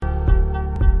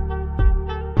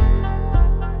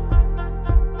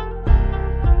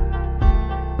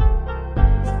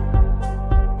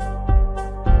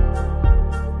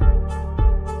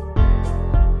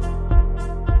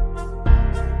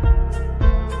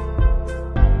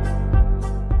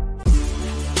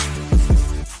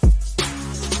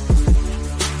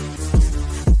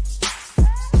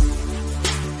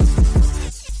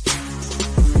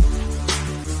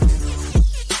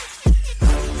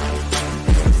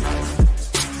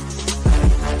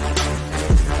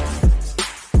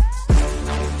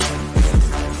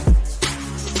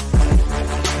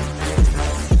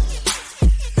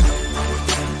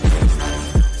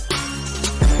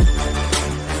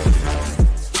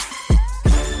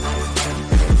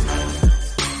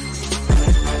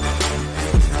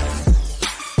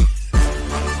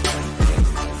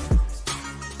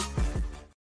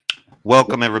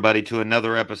Welcome, everybody, to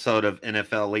another episode of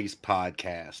NFL East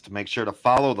Podcast. Make sure to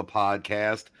follow the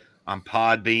podcast on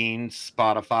Podbean,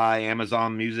 Spotify,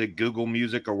 Amazon Music, Google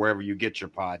Music, or wherever you get your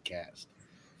podcast.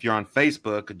 If you're on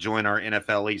Facebook, join our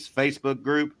NFL East Facebook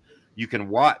group. You can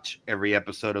watch every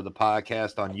episode of the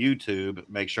podcast on YouTube.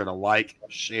 Make sure to like,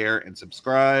 share, and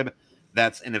subscribe.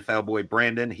 That's NFL Boy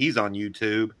Brandon. He's on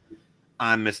YouTube.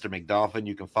 I'm Mr. McDolphin.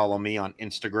 You can follow me on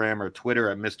Instagram or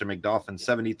Twitter at Mr.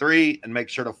 McDolphin73, and make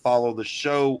sure to follow the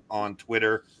show on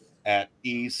Twitter at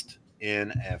East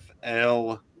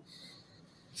NFL.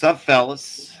 What's up,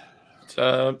 fellas? What's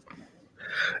up?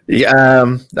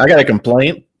 Yeah, I got a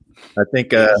complaint. I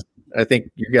think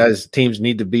you guys' teams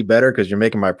need to be better because you're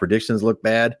making my predictions look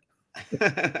bad.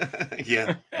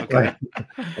 Yeah. Okay.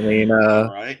 I mean,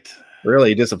 All right.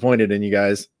 really disappointed in you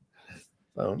guys.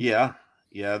 So.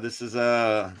 Yeah, this is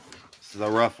a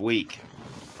rough week.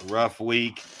 A rough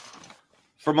week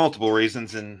for multiple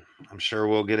reasons, and I'm sure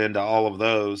we'll get into all of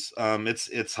those.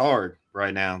 It's hard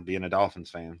right now being a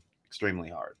Dolphins fan. Extremely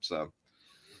hard. So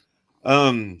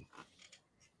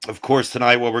of course,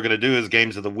 tonight what we're going to do is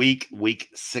games of the week, week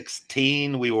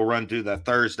 16. We will run through the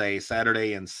Thursday,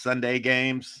 Saturday, and Sunday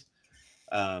games.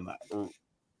 Kind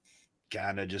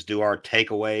of just do our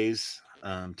takeaways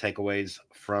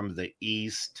from the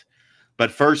East. But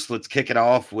first, let's kick it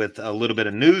off with a little bit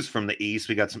of news from the East.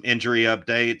 We got some injury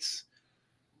updates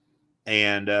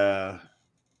and,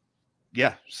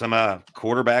 some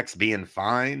quarterbacks being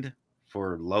fined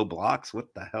for low blocks.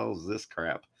 What the hell is this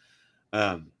crap?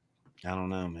 I don't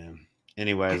know, man.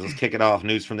 Anyways, let's kick it off.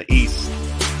 News from the East.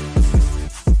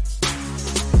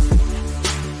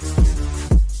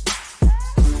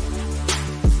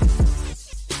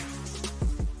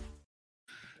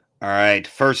 All right.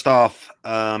 First off,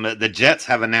 the Jets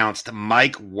have announced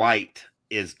Mike White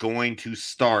is going to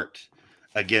start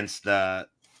against the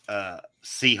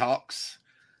Seahawks,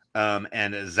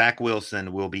 and Zach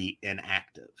Wilson will be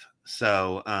inactive.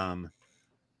 So,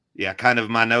 kind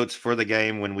of my notes for the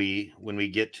game when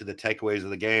we get to the takeaways of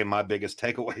the game. My biggest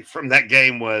takeaway from that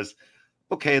game was,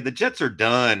 okay, the Jets are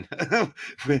done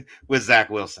with Zach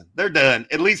Wilson. They're done,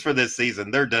 at least for this season.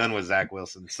 They're done with Zach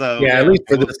Wilson. So yeah, at least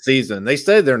for this season. They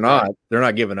say they're not. Right. They're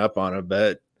not giving up on him,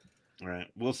 but right,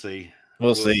 we'll see.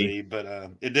 We'll see. But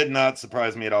it did not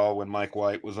surprise me at all when Mike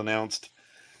White was announced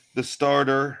the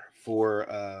starter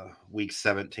for Week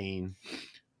 17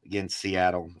 against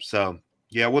Seattle. So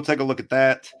yeah, we'll take a look at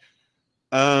that.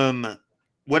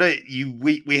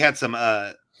 We had some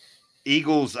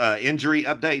Eagles injury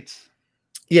updates.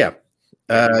 Yeah.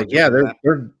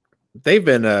 They've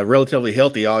been relatively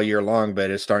healthy all year long,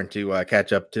 but it's starting to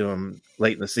catch up to them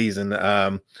late in the season.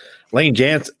 Lane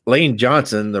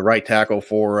Johnson, the right tackle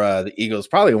for the Eagles,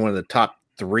 probably one of the top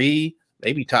 3,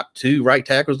 maybe top 2 right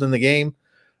tackles in the game.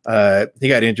 He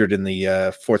got injured in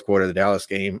the fourth quarter of the Dallas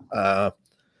game.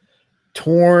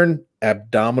 Torn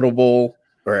abdomen,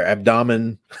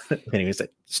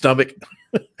 stomach,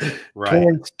 right.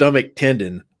 Torn stomach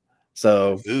tendon.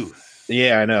 So, ooh.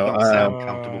 Yeah, I know. Don't sound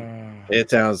comfortable. It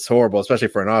sounds horrible, especially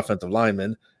for an offensive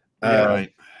lineman.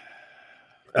 Right.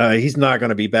 He's not going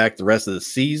to be back the rest of the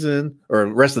season or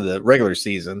rest of the regular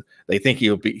season. They think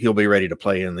he'll be ready to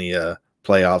play in the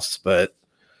playoffs, but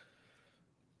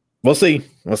we'll see.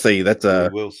 We'll see. That's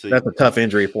a tough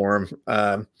injury for him.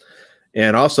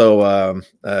 And also,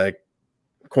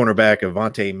 cornerback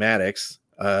Avonte Maddox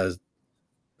has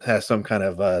some kind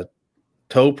of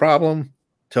toe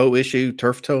issue,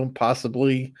 turf toe,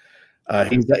 possibly.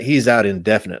 He's out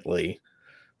indefinitely.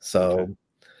 So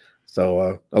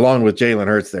along with Jalen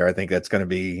Hurts there, I think that's going to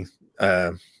be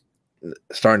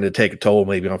starting to take a toll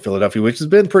maybe on Philadelphia, which has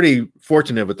been pretty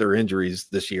fortunate with their injuries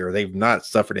this year. They've not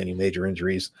suffered any major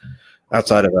injuries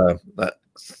outside of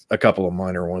a couple of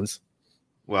minor ones.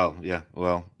 Well, yeah.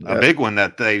 Well, a big one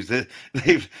that they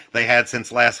had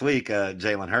since last week,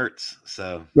 Jalen Hurts.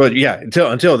 So, well, yeah.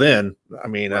 Until then, I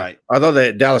mean, right. Although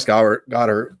that Dallas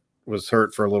Goedert was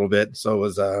hurt for a little bit, so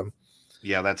was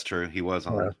yeah, that's true. He was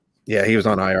on. Yeah, he was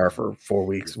on IR for 4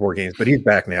 games, but he's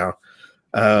back now.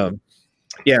 And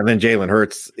then Jalen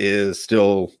Hurts is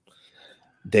still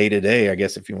day to day, I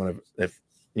guess, if you want to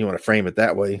frame it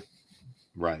that way.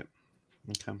 Right.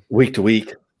 Okay. Week to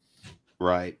week.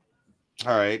 Right.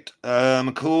 All right.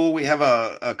 Cool. We have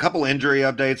a couple injury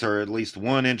updates, or at least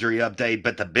one injury update,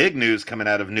 but the big news coming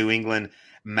out of New England,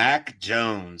 Mac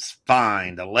Jones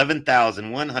fined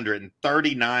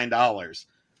 $11,139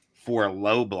 for a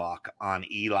low block on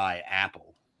Eli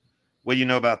Apple. What do you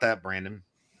know about that, Brandon?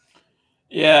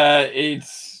 Yeah,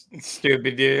 it's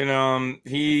stupid, dude.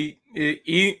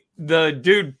 The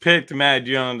dude picked Matt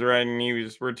Jones, right, and he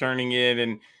was returning it,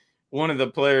 and one of the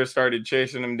players started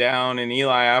chasing him down, and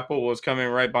Eli Apple was coming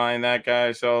right behind that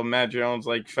guy. So Matt Jones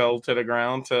fell to the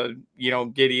ground to,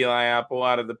 get Eli Apple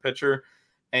out of the picture.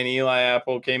 And Eli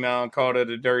Apple came out and called it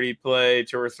a dirty play.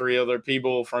 2 or 3 other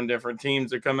people from different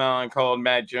teams that come out and called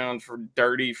Matt Jones for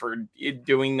dirty for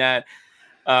doing that.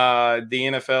 The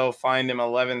NFL fined him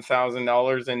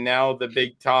 $11,000. And now the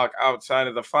big talk outside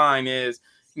of the fine is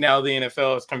now the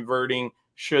NFL is converting.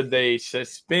 Should they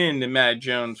suspend Matt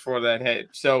Jones for that hit?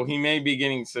 So he may be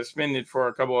getting suspended for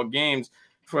a couple of games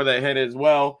for that hit as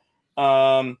well.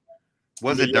 Was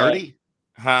it dirty?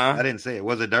 Huh? I didn't see it.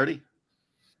 Was it dirty?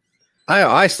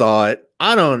 I saw it.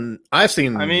 I've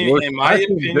seen. I mean, in my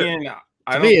opinion,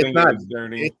 I don't think it was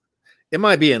dirty. It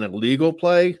might be an illegal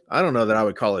play. I don't know that I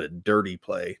would call it a dirty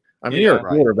play. I mean, you're a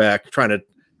quarterback trying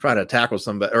to tackle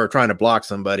somebody or trying to block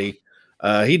somebody.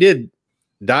 He did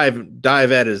dive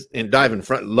in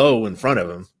front, low in front of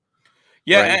him.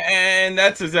 Yeah, right? And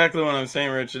that's exactly what I'm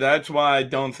saying, Richard. That's why I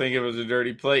don't think it was a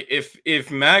dirty play. If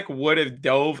Mac would have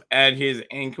dove at his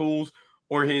ankles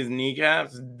or his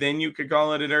kneecaps, then you could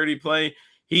call it a dirty play.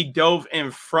 He dove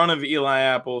in front of Eli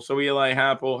Apple, so Eli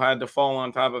Apple had to fall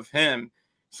on top of him.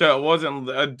 So it wasn't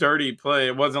a dirty play.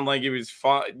 It wasn't like he was,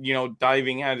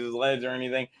 diving at his legs or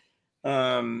anything.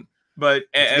 But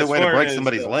it's a good way to break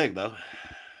somebody's leg, though.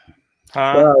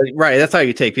 Huh? Right, that's how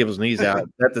you take people's knees out.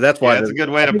 That's why it's a good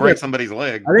way to break somebody's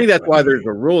leg. I think that's why there's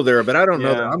a rule there, but I don't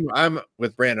know. That I'm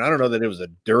with Brandon. I don't know that it was a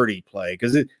dirty play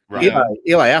because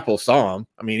Eli Apple saw him.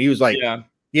 I mean, he was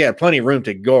he had plenty of room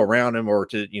to go around him or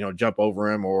to jump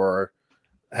over him or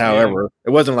however. It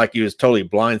wasn't like he was totally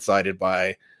blindsided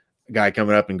by a guy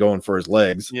coming up and going for his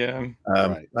legs. Yeah,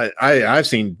 I've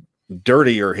seen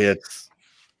dirtier hits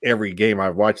every game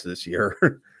I've watched this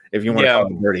year. If you want to call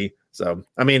it dirty. So,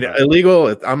 I mean,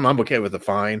 illegal, I'm okay with the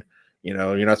fine.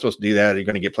 You're not supposed to do that. You're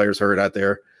going to get players hurt out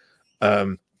there.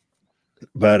 But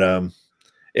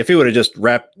if he would have just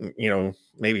wrapped,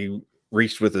 maybe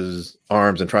reached with his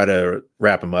arms and try to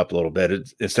wrap him up a little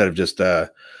bit instead of just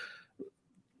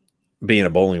being a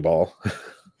bowling ball.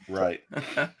 Right.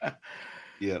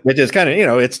 Yeah. Which is kind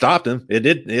of, it stopped him. It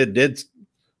did.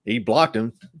 He blocked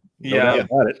him. No doubt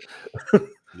about it.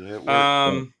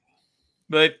 Yeah.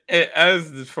 But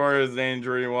as far as the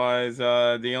injury wise,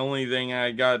 the only thing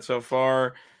I got so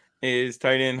far is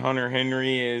tight end Hunter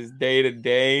Henry is day to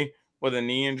day with a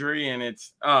knee injury, and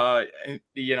it's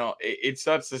it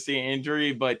sucks to see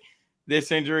injury, but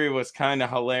this injury was kind of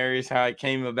hilarious how it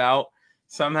came about.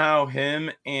 Somehow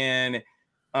him and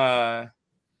the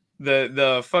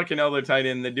fucking other tight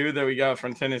end, the dude that we got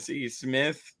from Tennessee,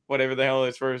 Smith, whatever the hell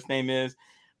his first name is.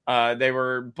 They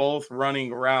were both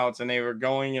running routes and they were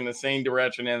going in the same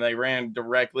direction and they ran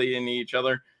directly into each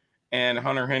other. And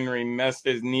Hunter Henry messed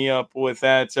his knee up with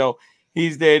that. So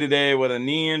he's day to day with a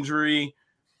knee injury.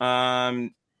 The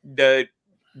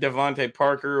Devontae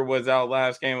Parker was out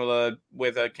last game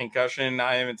with a concussion.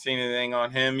 I haven't seen anything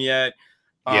on him yet.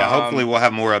 Yeah, hopefully we'll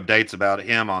have more updates about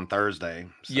him on Thursday.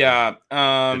 So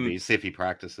see if he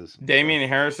practices. Damian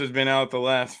Harris has been out the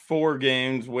last 4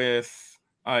 games with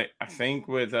I think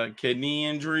with a kidney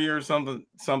injury or something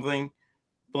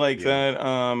like that.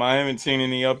 I haven't seen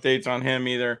any updates on him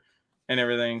either and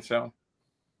everything. So,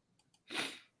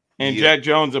 and Jack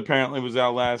Jones apparently was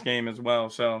out last game as well.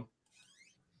 So,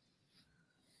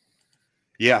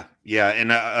 yeah, and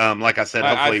like I said,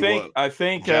 hopefully I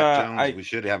think Jack Jones, we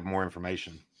should have more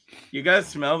information. You guys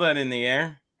smell that in the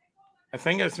air? I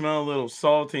think I smell a little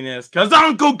saltiness because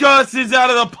Uncle Gus is out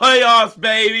of the playoffs,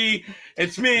 baby.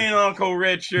 It's me and Uncle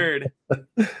Richard.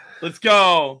 Let's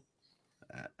go.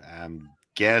 I'm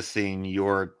guessing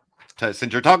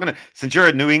since you're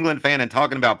a New England fan and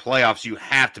talking about playoffs, you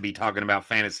have to be talking about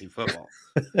fantasy football.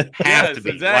 Have to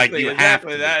be. Exactly. Have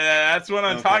to. That's what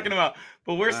I'm talking about.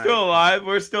 But we're still alive.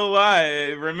 We're still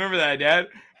alive. Remember that, Dad.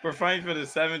 We're fighting for the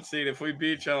 7th seed. If we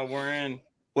beat y'all, we're in.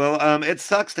 Well, it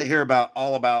sucks to hear about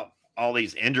all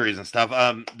these injuries and stuff.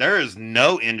 There is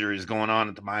no injuries going on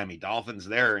at the Miami Dolphins.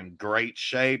 They're in great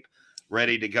shape,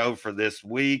 ready to go for this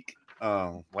week.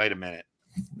 Oh, wait a minute.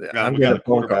 We got a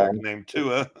quarterback named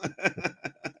Tua.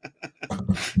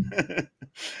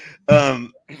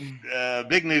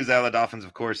 Big news out of the Dolphins,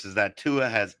 of course, is that Tua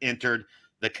has entered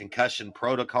the concussion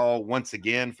protocol once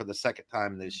again for the 2nd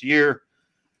time this year.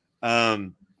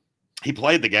 He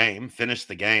played the game, finished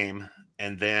the game,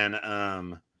 and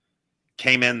then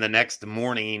came in the next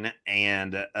morning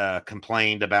and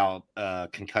complained about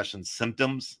concussion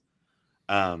symptoms.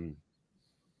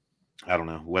 I don't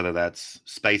know whether that's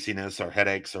spaciness or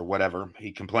headaches or whatever.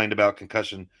 He complained about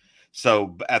concussion.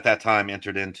 So at that time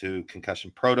entered into concussion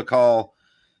protocol.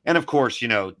 And of course,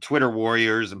 Twitter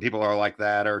warriors and people are like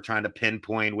that are trying to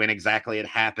pinpoint when exactly it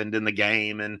happened in the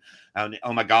game. And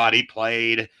oh my God, he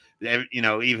played,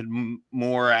 even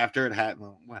more after it happened.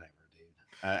 Well, whatever, dude.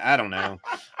 I don't know.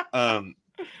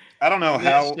 I don't know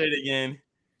how. Shit again.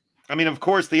 I mean, of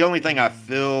course, the only thing I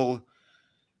feel.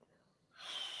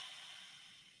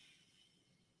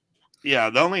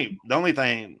 Yeah, the only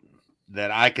thing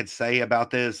that I could say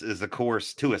about this is, of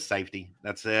course, Tua's safety.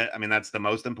 That's it. I mean, that's the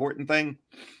most important thing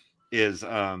is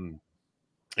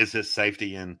his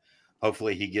safety, and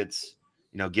hopefully he gets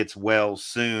well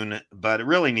soon. But it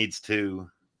really needs to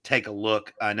take a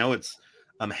look. I know it's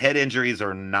head injuries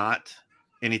are not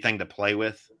anything to play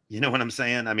with. You know what I'm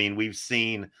saying? I mean, we've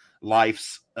seen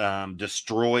lives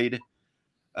destroyed.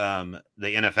 The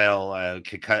NFL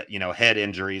could cut, head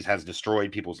injuries has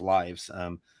destroyed people's lives.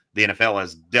 The NFL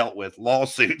has dealt with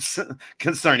lawsuits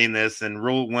concerning this and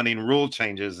wanting rule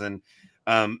changes, and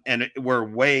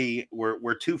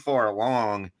we're too far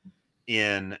along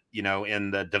in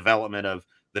the development of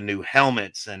the new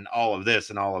helmets and all of this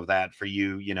and all of that for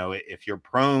you. If you're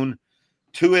prone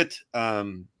to it,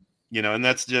 and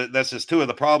that's just Tua.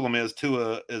 The problem is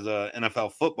Tua is a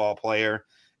NFL football player,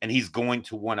 and he's going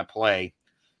to want to play.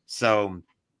 So,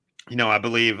 I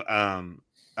believe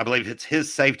it's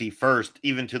his safety first,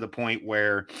 even to the point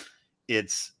where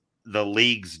it's the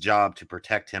league's job to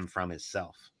protect him from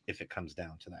himself, if it comes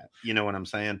down to that. You know what I'm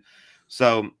saying?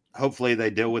 So hopefully they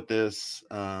deal with this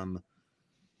a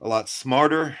lot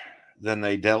smarter than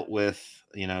they dealt with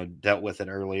it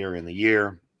earlier in the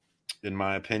year, in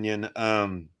my opinion.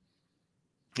 Other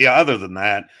than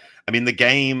that, I mean, the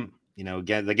game,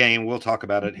 we'll talk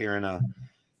about it here in a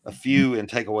few in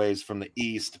takeaways from the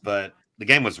East, but the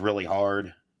game was really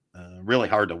hard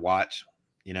to watch,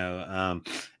 and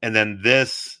then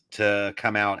this to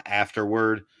come out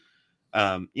afterward.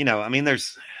 I mean, I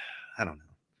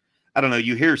don't know.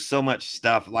 You hear so much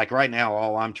stuff like right now.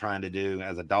 All I'm trying to do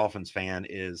as a Dolphins fan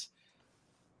is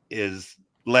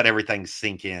let everything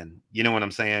sink in. You know what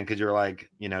I'm saying? Because you're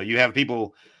like, you have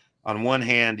people on one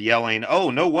hand yelling,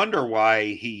 "Oh, no wonder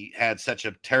why he had such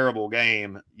a terrible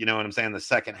game." You know what I'm saying? The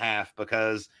second half,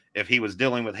 because if he was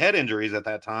dealing with head injuries at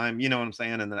that time, you know what I'm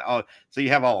saying? And then, so you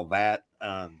have all of that.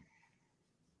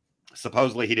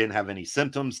 Supposedly he didn't have any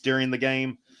symptoms during the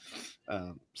game.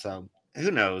 So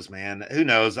who knows, man? Who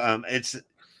knows? It's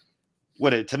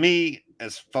to me,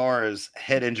 as far as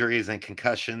head injuries and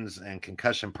concussions and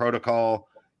concussion protocol,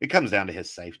 it comes down to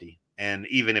his safety. And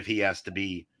even if he has to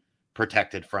be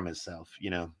protected from himself,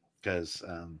 because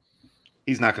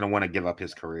he's not going to want to give up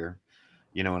his career.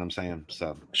 You know what I'm saying?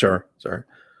 So sure.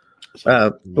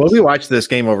 Well, we watched this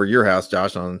game over your house,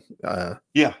 Josh, on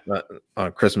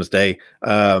Christmas Day.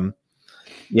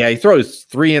 He throws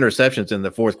 3 interceptions in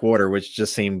the fourth quarter, which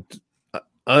just seemed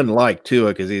unlike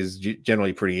Tua, because he's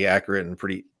generally pretty accurate and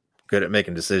pretty good at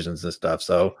making decisions and stuff.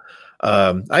 So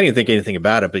I didn't think anything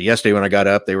about it. But yesterday when I got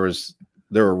up, there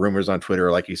were rumors on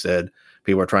Twitter, like you said,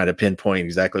 people are trying to pinpoint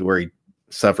exactly where he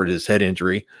suffered his head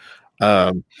injury.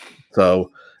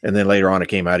 And then later on it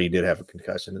came out he did have a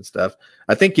concussion and stuff.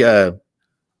 I think,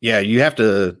 you have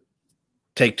to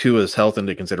take Tua's health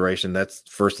into consideration. That's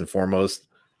first and foremost,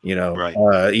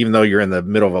 right. Even though you're in the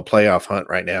middle of a playoff hunt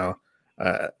right now,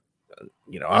 I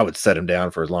would set him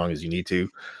down for as long as you need to.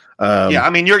 I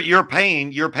mean, you're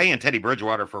paying Teddy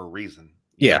Bridgewater for a reason.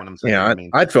 You know what I'm saying? I mean,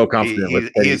 I'd feel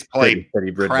confident he's played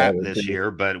crap this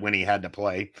year, but when he had to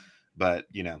play, but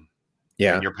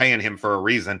and you're paying him for a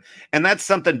reason, and that's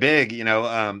something big.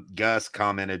 Gus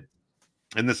commented,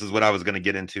 and this is what I was going to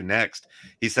get into next.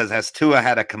 He says, "Has Tua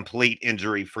had a complete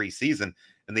injury-free season?"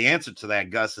 And the answer to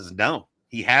that, Gus, is no,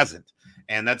 he hasn't.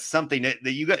 And that's something that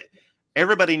you got.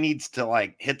 Everybody needs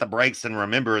to hit the brakes and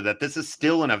remember that this is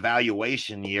still an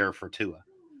evaluation year for Tua.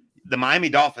 The Miami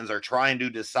Dolphins are trying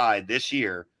to decide this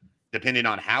year, depending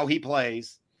on how he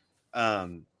plays,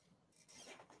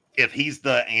 if he's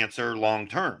the answer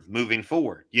long-term moving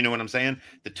forward. You know what I'm saying?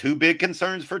 The 2 big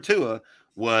concerns for Tua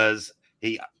was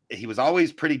he was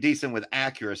always pretty decent with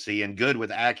accuracy and good with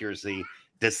accuracy.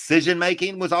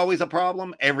 Decision-making was always a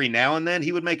problem. Every now and then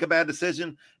he would make a bad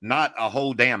decision, not a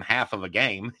whole damn half of a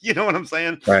game. You know what I'm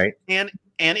saying? Right.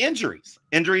 And injuries.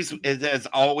 Injuries has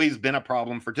always been a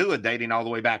problem for Tua, dating all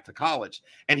the way back to college.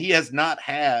 And he has not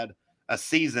had a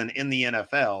season in the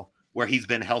NFL where he's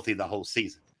been healthy the whole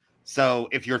season. So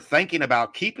if you're thinking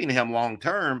about keeping him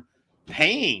long-term,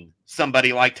 paying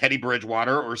somebody like Teddy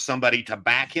Bridgewater or somebody to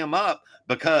back him up,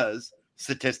 because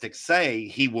statistics say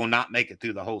he will not make it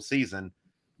through the whole season,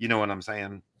 you know what I'm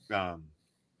saying?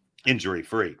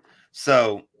 Injury-free.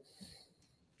 So,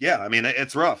 I mean,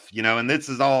 it's rough, and this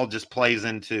is all just plays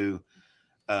into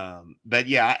But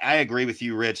yeah, I agree with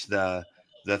you, Rich. The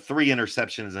 3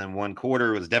 interceptions in one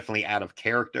quarter was definitely out of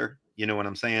character. You know what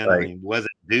I'm saying? Right. I mean, was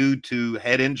it due to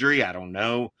head injury? I don't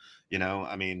know. You know,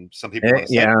 I mean, some people want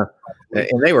to say, Yeah,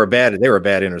 and they were bad. They were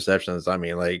bad interceptions. I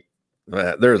mean, like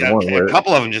there's one a where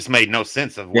couple of them just made no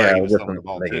sense of where he was throwing the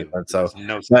ball making to. sense. So, Just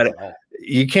no sense but at all.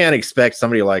 you can't expect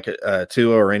somebody like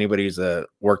Tua or anybody who's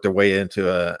worked their way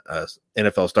into a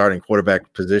NFL starting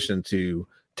quarterback position to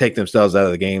take themselves out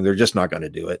of the game. They're just not going to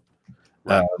do it,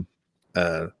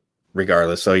 Right.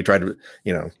 Regardless. So he tried to,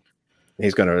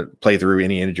 he's going to play through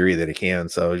any injury that he can.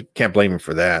 So you can't blame him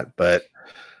for that. But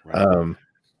Right.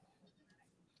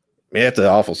 yeah, it's an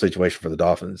awful situation for the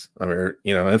Dolphins. I mean,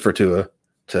 and for Tua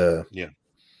to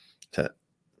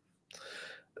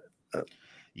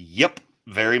Yep,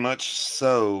 very much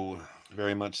so.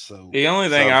 Very much so. The only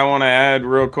thing I want to add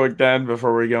real quick, Dad,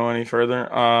 before we go any further,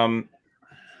 I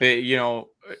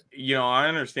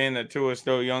understand that Tua is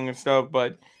still young and stuff,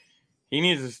 but he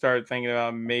needs to start thinking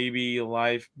about maybe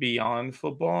life beyond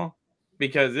football,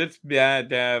 because it's bad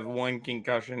to have 1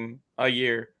 concussion a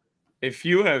year. If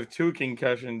you have 2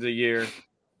 concussions a year,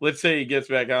 let's say he gets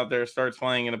back out there, starts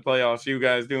playing in the playoffs, you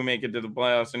guys do make it to the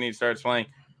playoffs and he starts playing.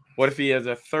 What if he has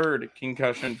a 3rd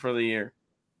concussion for the year?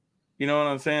 You know what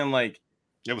I'm saying? Like,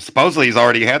 it was supposedly he's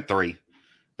already had 3.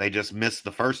 They just missed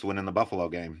the first one in the Buffalo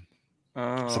game.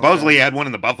 Supposedly he had one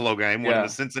in the Buffalo game, one in the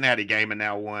Cincinnati game, and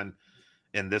now one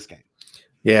in this game.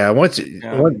 Yeah, once you get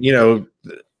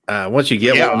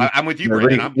one, I'm with you,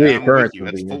 Brandon. I'm with you.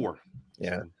 That's 4.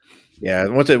 Yeah, yeah.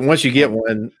 Once you get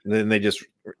one, then they just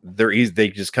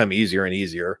come easier and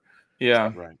easier.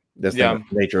 Yeah, right. That's the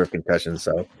nature of concussions.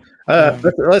 So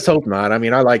let's hope not. I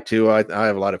mean, I like Tua. I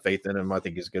have a lot of faith in him. I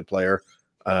think he's a good player.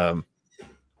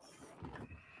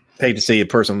 Hate to see a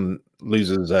person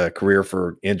loses a career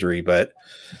for injury, but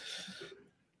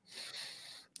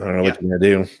I don't know what you're gonna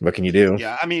do. What can you do?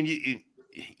 Yeah, I mean,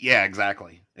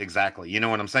 exactly. You know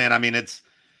what I'm saying? I mean, it's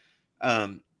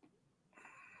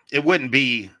it wouldn't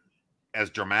be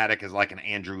as dramatic as like an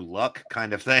Andrew Luck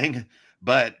kind of thing,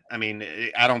 but I mean,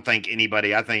 I don't think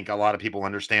anybody. I think a lot of people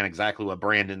understand exactly what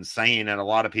Brandon's saying, and a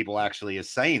lot of people actually is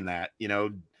saying that.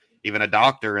 Even a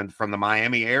doctor from the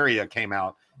Miami area came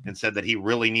out and said that he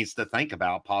really needs to think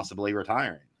about possibly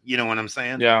retiring. You know what I'm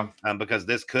saying? Yeah. Because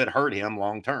this could hurt him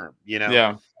long term.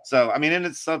 Yeah. So I mean, and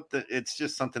it's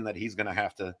just something that he's going to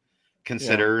have to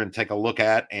consider and take a look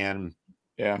at. And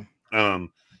he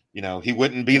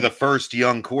wouldn't be the first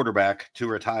young quarterback to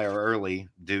retire early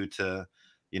due to,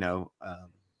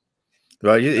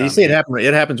 well, you see it happen.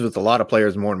 It happens with a lot of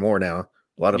players more and more now. A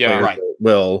lot of players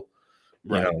will,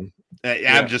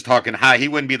 I'm just talking he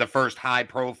wouldn't be the first high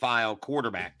profile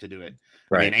quarterback to do it.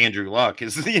 Right. I mean, Andrew Luck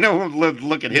is,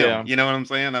 look at him. Yeah. You know what I'm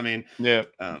saying? I mean,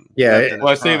 but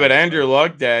Andrew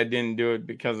Luck, Dad, didn't do it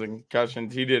because of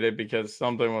concussions. He did it because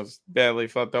something was badly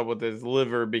fucked up with his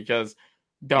liver, because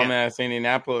dumbass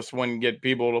Indianapolis wouldn't get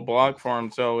people to block for him.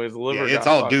 So his liver. It's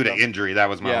all due to injury. That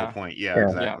was my whole point. Yeah,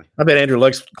 exactly. I bet Andrew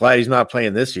Luck's glad he's not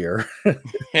playing this year. The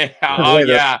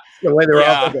way their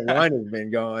offensive line has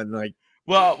been going, like.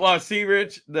 Well, see,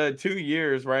 Rich, the 2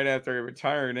 years right after he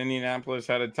retired, Indianapolis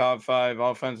had a top 5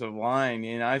 offensive line,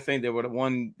 and I think they would have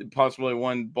possibly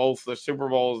won both the Super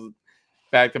Bowls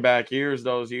back-to-back years,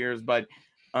 those years. But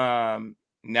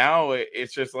now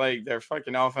it's just like their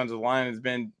fucking offensive line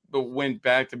went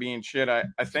back to being shit. I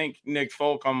think Nick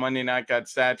Folk on Monday night got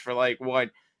sacked for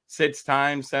 6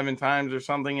 times, 7 times or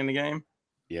something in the game.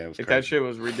 Yeah, it was that shit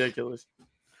was ridiculous.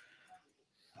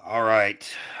 All right.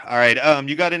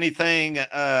 You got anything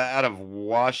out of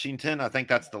Washington? I think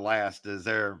that's the last. Is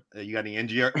there? You got any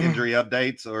injury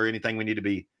updates or anything we need to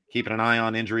be keeping an eye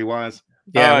on injury wise?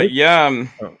 Go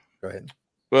ahead.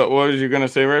 What was you gonna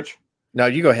say, Rich? No,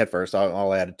 you go ahead first.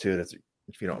 I'll add it to it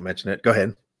if you don't mention it. Go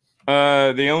ahead.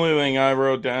 The only thing I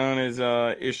wrote down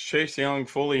is Chase Young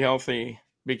fully healthy?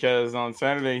 Because on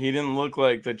Saturday he didn't look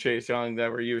like the Chase Young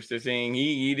that we're used to seeing.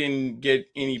 He didn't get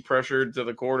any pressure to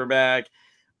the quarterback.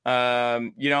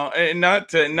 And not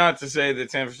to say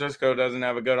that San Francisco doesn't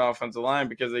have a good offensive line,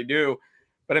 because they do,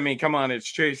 but I mean, come on, it's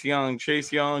Chase Young.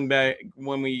 Chase Young, back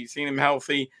when we seen him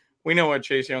healthy, we know what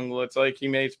Chase Young looks like. He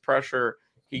makes pressure.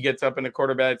 He gets up in the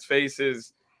quarterback's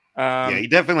faces. He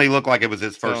definitely looked like it was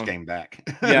his first game back.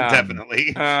 Yeah, definitely.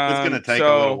 It's going to take a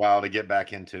little while to get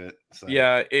back into it. So.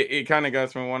 Yeah, it kind of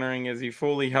got me wondering: is he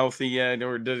fully healthy yet,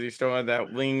 or does he still have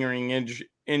that lingering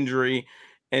injury?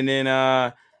 And then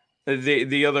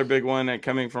the other big one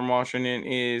coming from Washington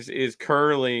is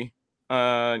Curley,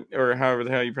 or however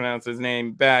the hell you pronounce his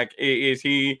name, back. Is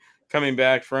he coming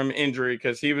back from injury?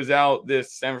 Because he was out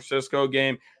this San Francisco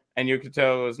game. and you could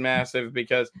tell it was massive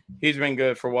because he's been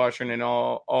good for Washington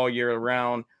all year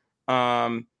round.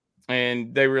 And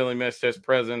they really missed his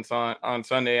presence on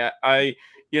Sunday.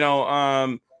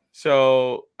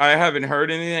 So I haven't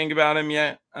heard anything about him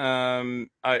yet. We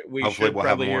Hopefully should we'll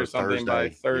probably have more hear something by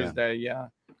Thursday. Yeah.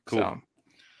 Cool. So.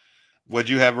 What'd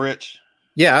you have, Rich?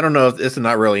 Yeah, I don't know if this is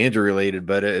not really injury related,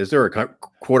 but is there a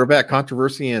quarterback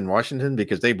controversy in Washington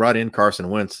because they brought in Carson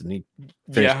Wentz and he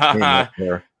finished the game up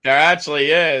there. There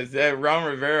actually is. Ron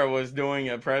Rivera was doing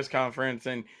a press conference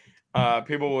and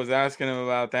people was asking him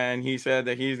about that, and he said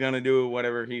that he's going to do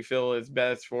whatever he feels is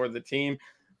best for the team.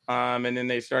 And then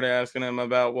they started asking him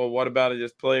about, well, what about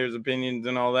his players' opinions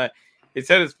and all that? He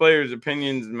said his players'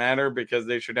 opinions matter because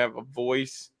they should have a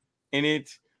voice in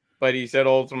it. But he said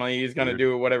ultimately he's going to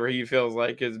do whatever he feels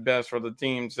like is best for the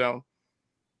team. So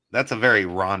that's a very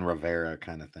Ron Rivera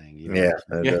kind of thing. Yeah.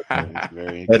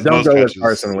 Very, don't go with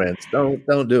Carson Wentz.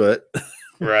 Don't do it.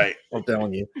 Right. I'm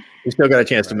telling you. You still got a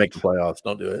chance to make the playoffs.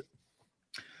 Don't do it.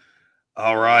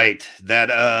 All right.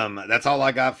 That's all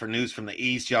I got for news from the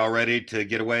East. Y'all ready to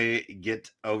get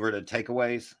over to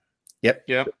takeaways? Yep.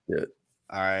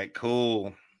 All right,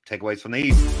 cool. Takeaways from the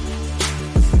East.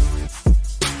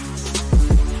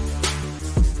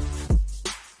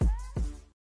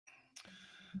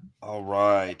 All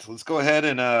right, let's go ahead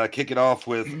and kick it off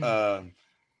with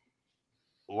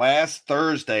last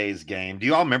Thursday's game. Do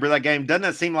you all remember that game? Doesn't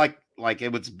it seem like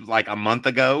it was like a month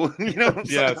ago? Yeah,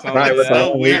 it's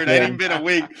so weird. It ain't even been a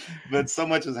week, but so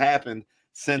much has happened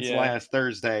since last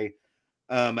Thursday.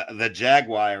 The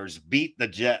Jaguars beat the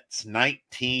Jets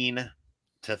 19-3.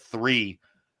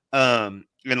 And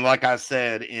like I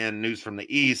said in News from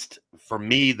the East, for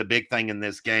me, the big thing in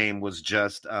this game was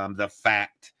just the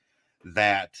fact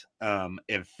that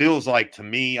it feels like to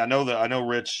me, I know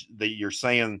Rich, that you're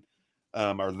saying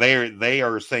or they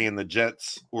are saying the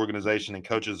Jets organization and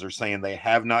coaches are saying they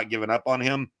have not given up on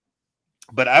him,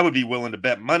 but I would be willing to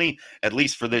bet money, at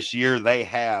least for this year, they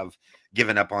have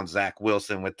given up on Zach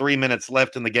Wilson. With 3 minutes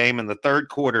left in the game in the third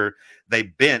quarter, they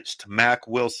benched Mac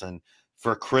Wilson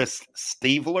for Chris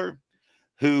Stiefler,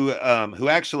 who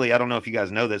actually, I don't know if you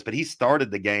guys know this, but he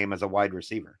started the game as a wide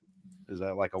receiver. Is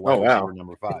that like a wide receiver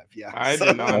number 5? Yeah, I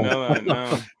did not know that.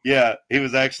 No. Yeah, he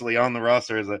was actually on the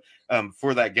roster as a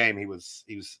for that game. He was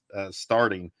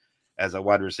starting as a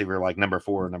wide receiver, like number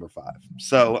 4 or number 5.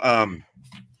 So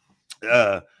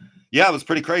it was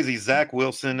pretty crazy. Zach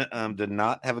Wilson did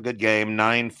not have a good game.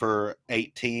 9 for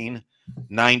 18,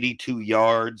 92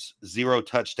 yards, 0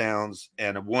 touchdowns,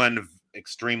 and 1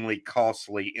 extremely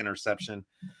costly interception.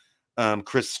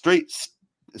 Chris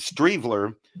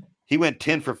Streveler, he went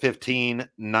 10 for 15,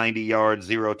 90 yards,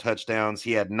 0 touchdowns.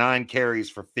 He had 9 carries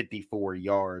for 54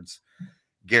 yards.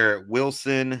 Garrett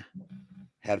Wilson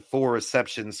had 4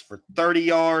 receptions for 30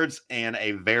 yards and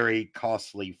a very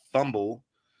costly fumble.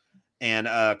 And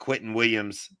Quentin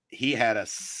Williams, he had a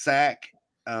sack.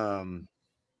 But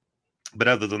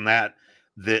other than that,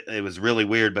 it was really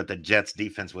weird, but the Jets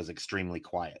defense was extremely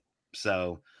quiet.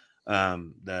 So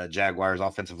the Jaguars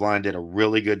offensive line did a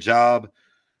really good job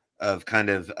of kind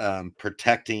of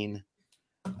protecting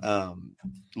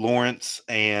Lawrence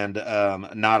and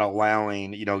not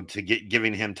allowing,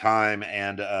 giving him time,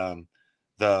 and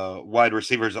the wide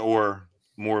receivers, or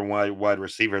more wide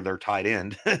receiver, their tight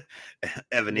end,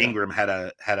 Evan Ingram had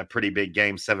a pretty big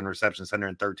game, 7 receptions,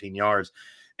 113 yards,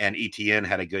 and ETN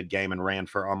had a good game and ran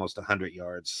for almost 100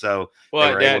 yards. So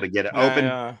they were able to get it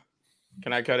open.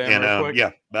 Can I cut in real quick?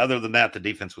 Yeah. But other than that, the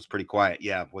defense was pretty quiet.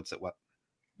 Yeah. What?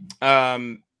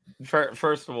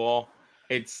 First of all,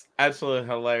 it's absolutely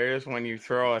hilarious when you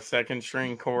throw a second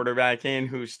string quarterback in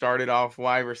who started off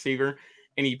wide receiver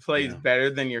and he plays better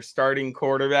than your starting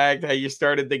quarterback that you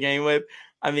started the game with.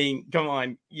 I mean, come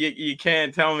on, you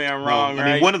can't tell me I'm wrong, right?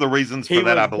 I mean, one of the reasons for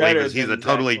that, I believe, is he's a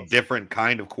totally different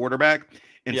kind of quarterback,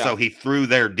 and so he threw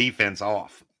their defense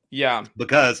off. Yeah,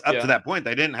 because up to that point,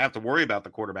 they didn't have to worry about the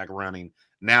quarterback running.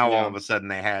 Now all of a sudden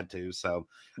they had to. So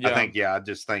I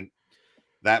just think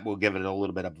that will give it a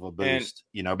little bit of a boost,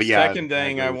 But second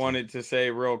thing I wanted to say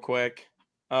real quick,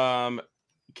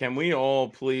 can we all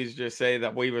please just say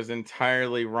that we was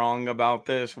entirely wrong about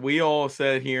this? We all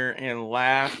sat here and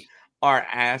laughed our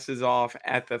asses off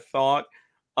at the thought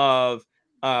of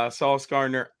Sauce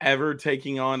Gardner ever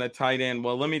taking on a tight end.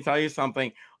 Well, let me tell you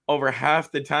something. Over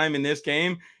half the time in this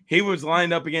game, he was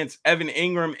lined up against Evan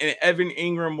Ingram, and Evan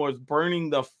Ingram was burning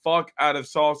the fuck out of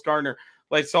Sauce Gardner.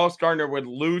 Like, Sauce Gardner would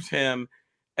lose him.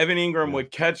 Evan Ingram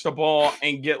would catch the ball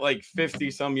and get like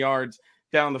 50-some yards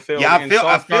down the field. Yeah,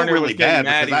 I feel really bad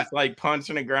because he's like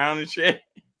punching the ground and shit.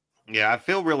 Yeah, I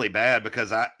feel really bad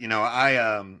because I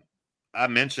I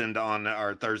mentioned on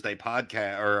our Thursday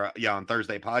podcast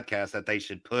that they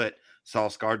should put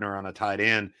Sauce Gardner on a tight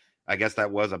end. I guess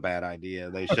that was a bad idea.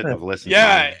 They shouldn't have listened.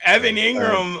 Yeah, to him. Evan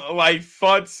Ingram like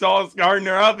fucked Sauce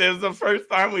Gardner up. It was the first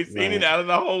time we've seen it Right. out of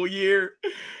the whole year.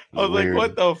 I was Weird. like,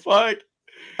 what the fuck?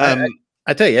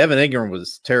 I tell you, Evan Ingram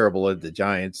was terrible at the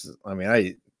Giants. I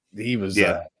mean, he was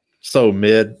Yeah. so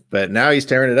mid, but now he's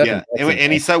tearing it up. Yeah,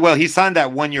 and he said, well, he signed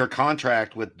that 1-year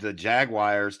contract with the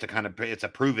Jaguars to kind of, it's a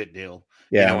prove it deal.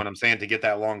 Yeah. You know what I'm saying? To get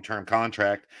that long-term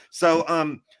contract. So,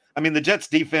 I mean, the Jets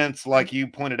defense, like you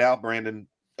pointed out, Brandon,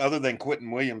 other than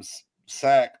Quentin Williams'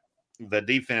 sack, the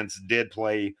defense did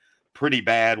play pretty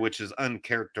bad, which is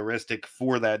uncharacteristic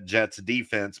for that Jets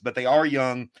defense, but they are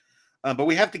young. But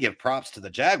we have to give props to the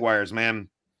Jaguars, man.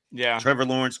 Yeah. Trevor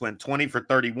Lawrence went 20 for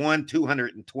 31,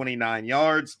 229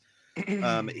 yards.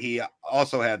 He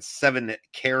also had 7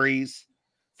 carries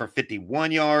for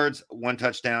 51 yards, 1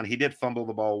 touchdown. He did fumble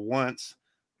the ball once,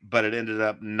 but it ended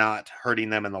up not hurting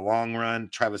them in the long run.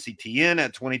 Travis Etienne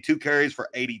had 22 carries for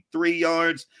 83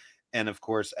 yards. And of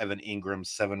course, Evan Ingram,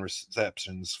 7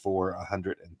 receptions for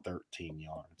 113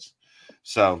 yards.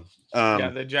 So, yeah,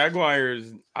 the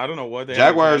Jaguars, I don't know what they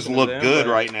Jaguars look good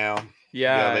right now.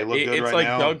 Yeah, they look good it's right like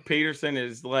now. Doug Peterson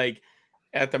is like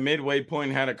at the midway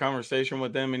point had a conversation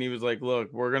with them, and he was like,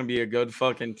 "Look, we're gonna be a good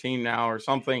fucking team now, or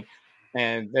something."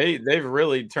 And they've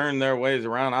really turned their ways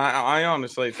around. I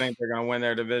honestly think they're gonna win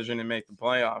their division and make the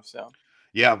playoffs. So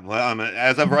yeah, well,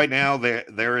 as of right now,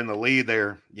 they're in the lead.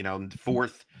 They're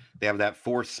 4th. They have that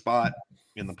 4th spot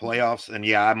in the playoffs, and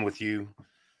yeah, I'm with you,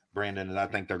 Brandon. And I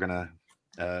think they're gonna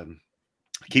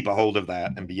keep a hold of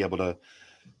that and be able to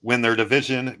win their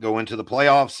division, go into the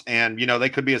playoffs, and they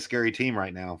could be a scary team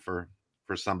right now for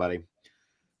somebody.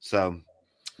 So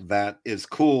that is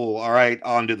cool. All right,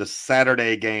 on to the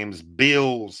Saturday games.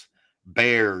 Bills,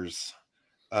 Bears.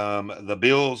 The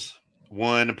Bills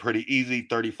won pretty easy,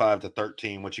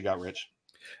 35-13. What you got, Rich?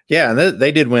 Yeah, and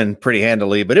they did win pretty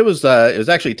handily, but it was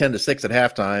actually 10-6 at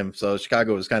halftime, so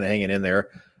Chicago was kind of hanging in there.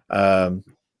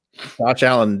 Josh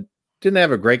Allen didn't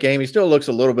have a great game. He still looks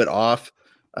a little bit off.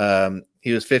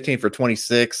 He was 15 for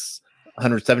 26,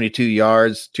 172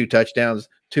 yards, 2 touchdowns,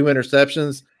 2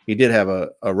 interceptions. He did have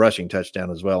a rushing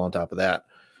touchdown as well on top of that.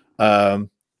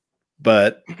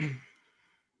 But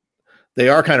they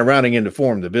are kind of rounding into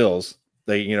form, the Bills.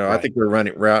 Right. I think they're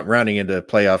rounding into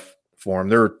playoff form.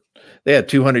 They had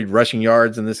 200 rushing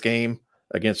yards in this game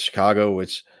against Chicago,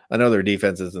 which I know their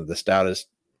defense isn't the stoutest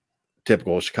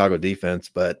typical Chicago defense,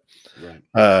 but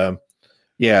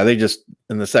yeah, they just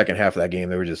in the second half of that game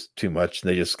they were just too much.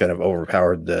 They just kind of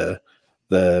overpowered the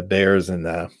Bears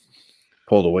and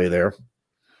pulled away there.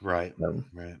 Right.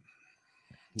 Right.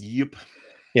 Yep.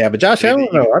 Yeah, but Josh Allen,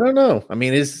 I don't know. I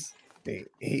mean,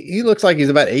 he looks like he's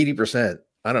about 80%.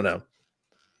 I don't know.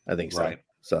 I think so. Right.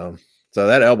 So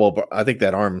that elbow, I think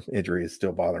that arm injury is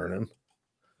still bothering him.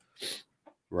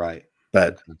 Right.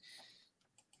 But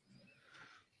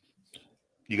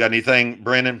you got anything,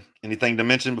 Brandon? Anything to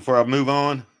mention before I move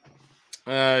on?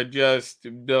 Just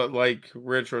like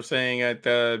Rich was saying at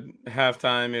the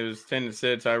halftime, it was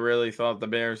 10-6. I really thought the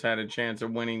Bears had a chance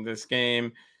of winning this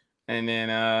game, and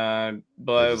then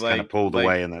but kind of pulled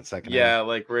away in that second. Yeah, half.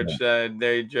 Like Rich said,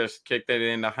 they just kicked it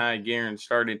into high gear and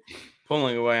started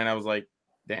pulling away, and I was like,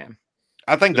 damn.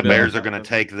 I think the Bears are going to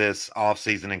take this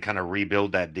offseason and kind of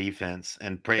rebuild that defense,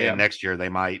 and next year they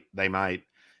might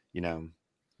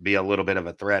be a little bit of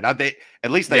a threat.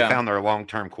 At least they found their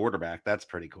long-term quarterback. That's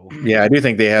pretty cool. Yeah, I do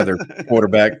think they have their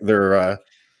quarterback, their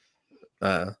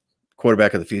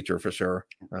quarterback of the future for sure.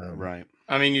 Right.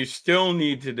 I mean, you still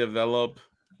need to develop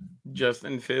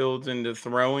Justin Fields into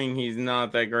throwing. He's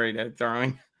not that great at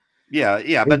throwing.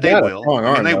 Yeah, but they will.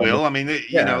 They will. I mean,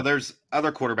 there's other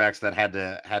quarterbacks that had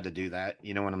to do that.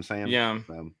 You know what I'm saying? Yeah.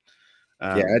 So,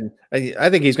 I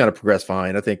think he's going to progress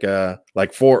fine. I think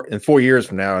like 4 years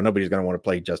from now, nobody's going to want to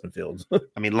play Justin Fields.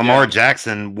 I mean, Lamar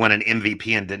Jackson won an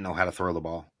MVP and didn't know how to throw the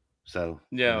ball. So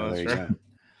that's true.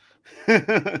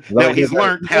 No, he's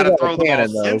learned how to throw the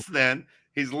ball since then.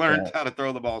 He's learned how to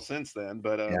throw the ball since then.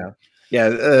 But all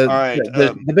right.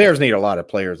 The Bears need a lot of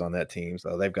players on that team,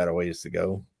 so they've got a ways to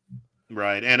go.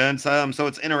 Right, and so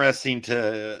it's interesting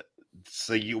to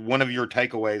see one of your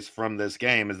takeaways from this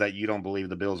game is that you don't believe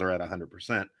the Bills are at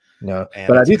 100%. No,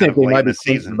 but I do think they might be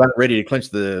about ready to clinch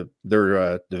their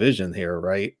division here,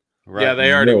 right? Yeah,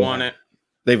 they already won it.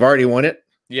 They've already won it.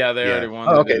 Yeah, they already won.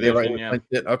 Okay, they've already clinched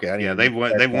it. Okay,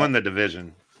 they've won the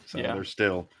division. So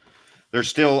they're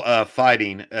still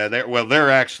fighting.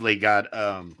 They're actually got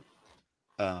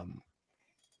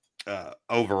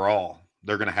overall.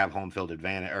 they're going to have home field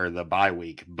advantage or the bye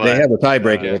week. But they have a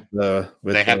tiebreaker.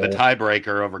 They have the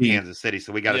tiebreaker over Heat. Kansas City,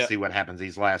 so we got to see what happens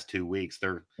these last 2 weeks.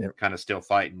 They're kind of still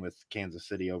fighting with Kansas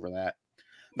City over that.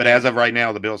 But as of right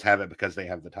now, the Bills have it because they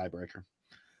have the tiebreaker.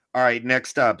 All right,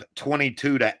 next up,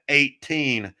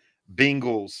 22-18,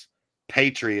 Bengals,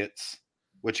 Patriots.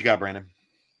 What you got, Brandon?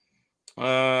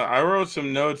 I wrote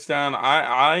some notes down.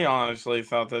 I honestly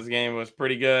thought this game was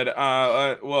pretty good.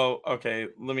 Well, okay,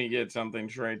 let me get something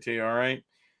straight to you, all right?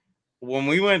 When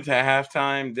we went to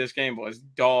halftime, this game was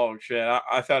dog shit.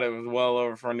 I thought it was well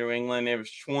over for New England. It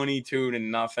was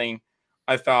 22-0.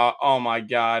 I thought, oh my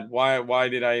God, why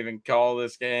did I even call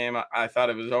this game? I thought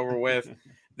it was over with.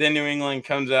 Then New England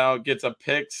comes out, gets a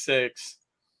pick 6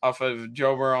 off of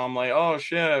Joe Burrow. I'm like, oh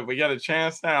shit, we got a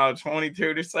chance now,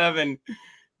 22-7.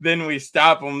 Then we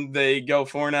stop them. They go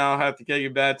 4-0, have to kick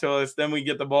it back to us. Then we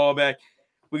get the ball back.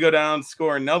 We go down,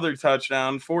 score another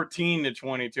touchdown,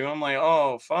 14-22. I'm like,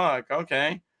 oh, fuck,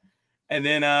 okay. And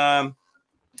then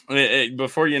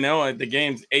before you know it, the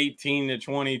game's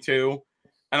 18-22.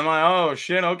 And I'm like, oh,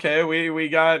 shit, okay, we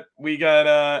got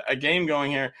a game going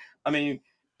here. I mean,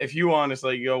 if you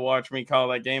honestly go watch me call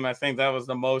that game, I think that was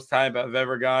the most hype I've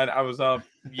ever got. I was up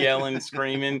yelling,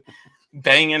 screaming,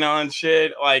 banging on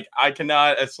shit. Like, I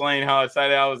cannot explain how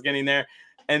excited I was getting there.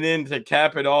 And then to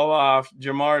cap it all off,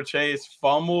 Jamar Chase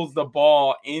fumbles the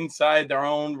ball inside their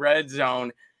own red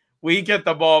zone. We get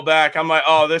the ball back. I'm like,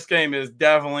 oh, this game is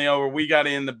definitely over. We got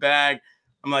it in the bag.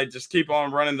 I'm like, just keep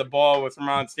on running the ball with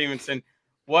Ramon Stevenson.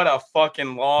 What a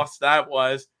fucking loss that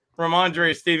was.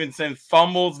 Ramondre Stevenson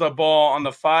fumbles the ball on the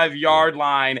 5-yard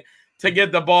line to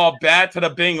get the ball back to the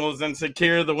Bengals and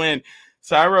secure the win.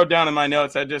 So I wrote down in my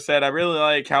notes, I just said, I really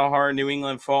like how hard New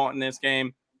England fought in this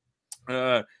game.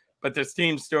 But this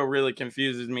team still really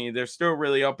confuses me. They're still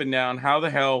really up and down. How the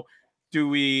hell do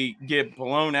we get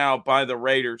blown out by the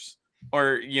Raiders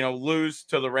or, lose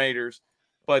to the Raiders,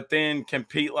 but then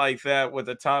compete like that with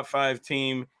a top 5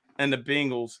 team and the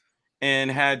Bengals?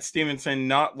 And had Stevenson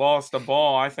not lost the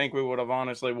ball, I think we would have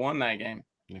honestly won that game.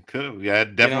 You could have. Yeah,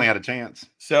 definitely had a chance.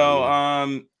 So,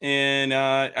 I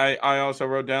also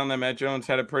wrote down that Matt Jones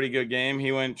had a pretty good game.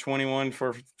 He went 21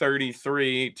 for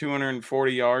 33,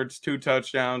 240 yards, 2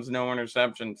 touchdowns, no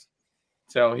interceptions.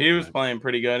 So he was playing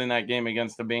pretty good in that game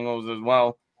against the Bengals as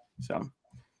well. So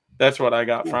that's what I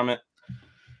got from it.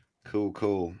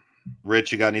 Cool.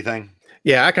 Rich, you got anything?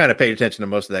 Yeah, I kind of paid attention to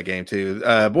most of that game too.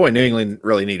 Boy, New England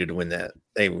really needed to win that.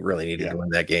 They really needed to win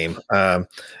that game. And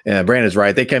Brandon's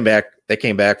right. They came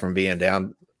back from being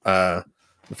down the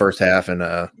first half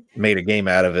and made a game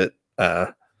out of it.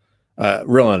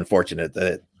 Real unfortunate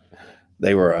that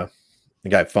they were the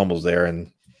guy fumbles there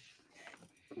and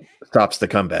stops the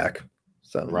comeback.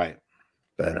 So right,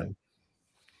 but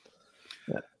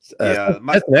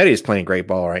Cincinnati is playing great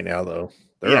ball right now, though.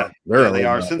 They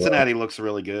are. Cincinnati looks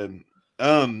really good.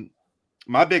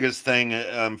 My biggest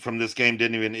thing from this game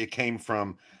it came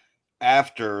from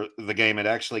after the game. It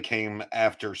actually came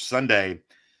after Sunday,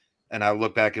 and I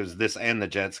look back, it was this and the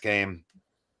Jets game,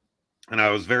 and I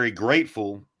was very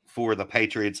grateful for the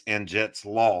Patriots and Jets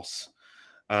loss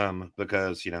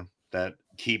because that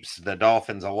keeps the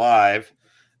Dolphins alive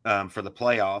for the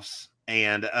playoffs.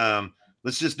 And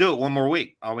let's just do it one more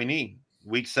week. All we need.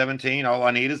 Week 17, all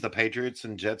I need is the Patriots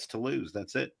and Jets to lose.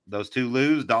 That's it. Those 2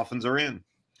 lose, Dolphins are in.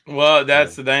 Well,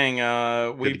 that's the thing.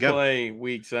 We play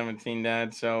Week 17,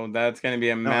 Dad, so that's going to be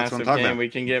a massive game. About. We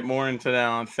can get more into that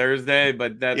on Thursday,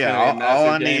 but that's going to be a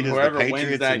massive game. Whoever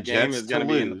wins that game is going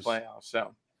to be in the playoffs.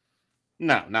 So,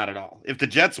 no, not at all. If the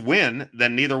Jets win,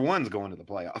 then neither one's going to the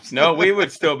playoffs. No, we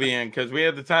would still be in because we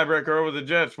had the tiebreaker over the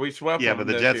Jets. We swept them. Yeah, but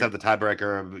the Jets have the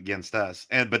tiebreaker against us,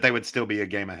 but they would still be a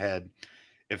game ahead.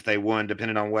 If they won,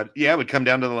 depending on what, it would come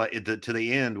down to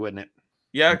the end, wouldn't it?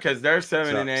 Yeah, because they're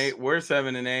 7-8, we're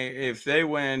 7-8. If they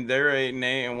win, they're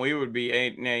 8-8, and we would be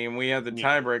 8-8, and we have the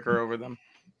tiebreaker over them.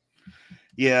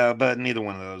 Yeah, but neither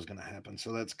one of those is going to happen,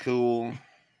 so that's cool.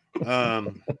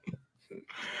 I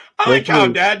like how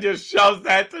Dad just shoves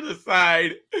that to the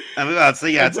side. I mean,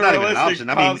 it's not even an option.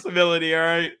 Possibility, all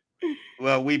right.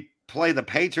 Well, we play the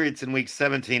Patriots in Week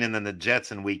 17, and then the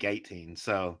Jets in Week 18,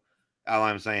 so. All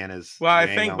I'm saying is, I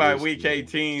think by Week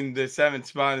 18, the 7th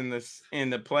spot in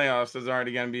the playoffs is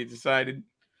already going to be decided.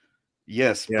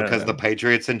 Yes, because the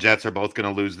Patriots and Jets are both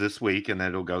going to lose this week, and then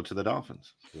it'll go to the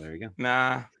Dolphins. So there you go.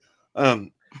 Nah.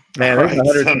 Man, there's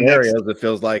 100 scenarios. It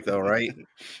feels like, though, right?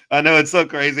 I know, it's so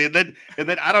crazy, and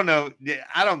then I don't know.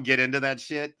 I don't get into that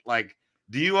shit. Like,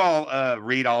 Do you all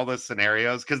read all the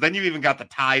scenarios? Because then you even got the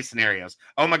tie scenarios.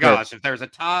 Oh my gosh, if there's a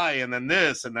tie and then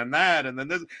this and then that and then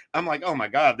this, I'm like, oh my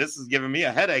God, this is giving me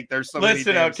a headache. There's so many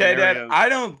damn Dad, scenarios. I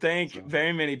don't think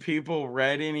very many people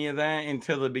read any of that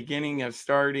until the beginning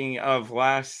of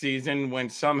last season when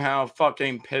somehow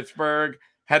fucking Pittsburgh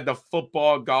had the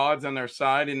football gods on their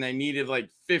side and they needed like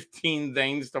 15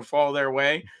 things to fall their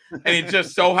way. And it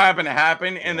just so happened to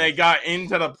happen and they got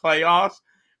into the playoffs.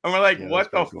 And we're like,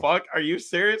 what the fuck? Are you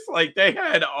serious? Like, they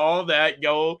had all that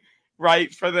go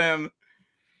right for them.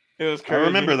 It was crazy. I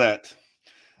remember that.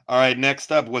 All right,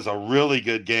 next up was a really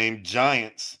good game.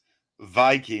 Giants,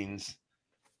 Vikings.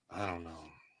 I don't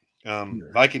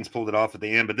know. Vikings pulled it off at the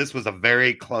end, but this was a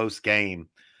very close game.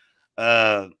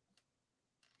 I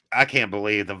can't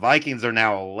believe the Vikings are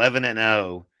now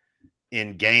 11-0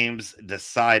 in games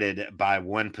decided by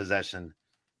one possession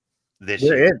this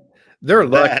year. They're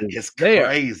lucky. It's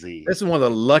crazy. This is one of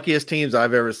the luckiest teams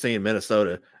I've ever seen in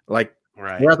Minnesota. Like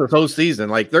throughout this whole season,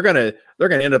 like they're gonna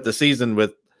end up the season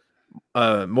with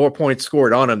more points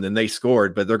scored on them than they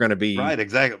scored, but they're gonna be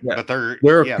exactly. Yeah. But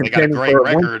they got a great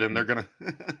record, and they're gonna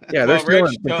they're still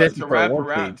in contention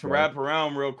to wrap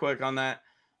around real quick on that.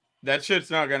 That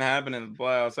shit's not gonna happen in the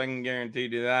playoffs. I can guarantee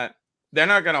you that. They're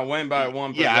not gonna win by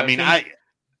one possession. Yeah, I mean,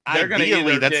 they're going to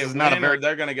either get not a very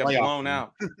they're going to get blown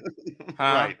out.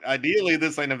 Right. Ideally,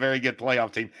 this ain't a very good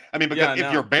playoff team. I mean, because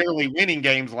if you're barely winning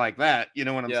games like that, you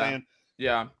know what I'm saying?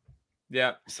 Yeah.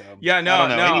 So, no.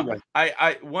 Anyway.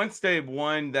 I once they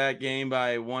won that game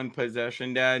by one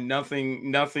possession, Dad,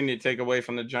 nothing to take away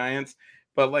from the Giants.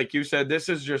 But like you said, this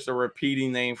is just a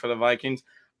repeating name for the Vikings.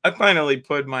 I finally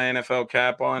put my NFL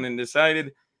cap on and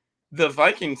decided the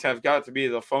Vikings have got to be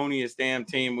the phoniest damn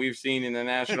team we've seen in the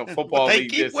National Football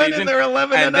League this season. They're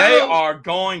 11-0. And they are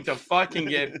going to fucking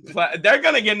they're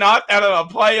going to get knocked out of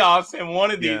the playoffs in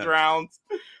one of these rounds.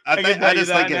 I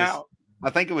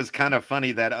think it was kind of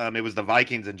funny that it was the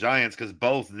Vikings and Giants because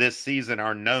both this season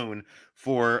are known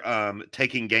for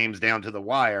taking games down to the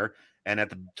wire. And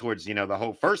towards the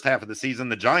whole first half of the season,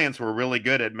 the Giants were really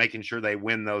good at making sure they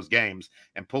win those games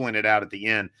and pulling it out at the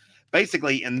end.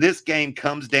 Basically, in this game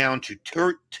comes down to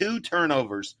two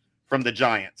turnovers from the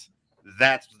Giants.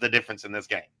 That's the difference in this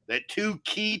game. That two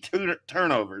key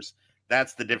turnovers.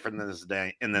 That's the difference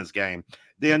in this game.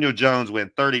 Daniel Jones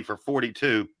went 30 for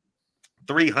 42,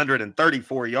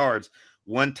 334 yards,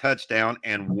 one touchdown,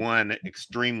 and one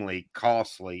extremely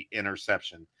costly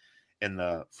interception in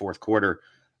the fourth quarter.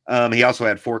 He also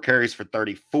had 4 carries for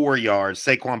 34 yards.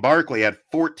 Saquon Barkley had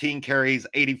 14 carries,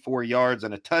 84 yards,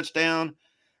 and a touchdown.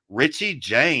 Richie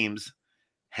James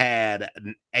had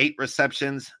 8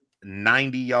 receptions,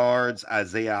 90 yards.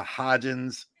 Isaiah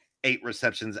Hodgins, 8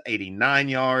 receptions, 89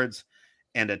 yards,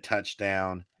 and a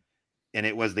touchdown. And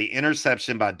it was the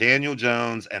interception by Daniel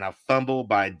Jones and a fumble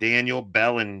by Daniel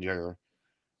Bellinger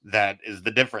that is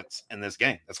the difference in this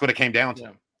game. That's what it came down to.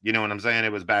 Yeah. You know what I'm saying?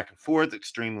 It was back and forth,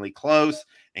 extremely close,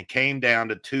 and came down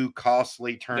to 2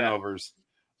 costly turnovers.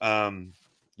 Kind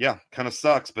of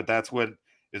sucks, but that's what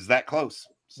is that close.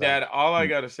 So. Dad, all I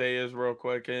got to say is real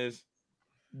quick is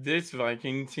this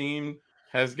Viking team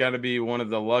has got to be one of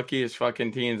the luckiest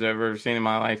fucking teams I've ever seen in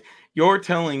my life. You're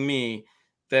telling me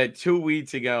that 2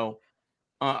 weeks ago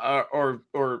or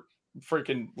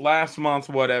freaking last month,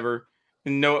 whatever,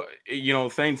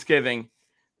 Thanksgiving,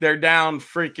 they're down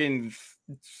freaking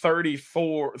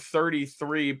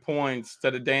 33 points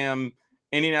to the damn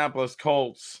Indianapolis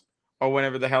Colts or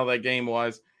whatever the hell that game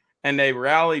was. And they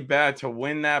rallied back to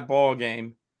win that ball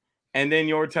game. And then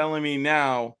you're telling me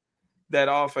now that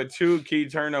off of 2 key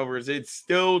turnovers, it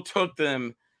still took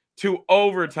them to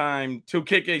overtime to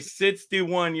kick a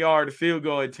 61-yard field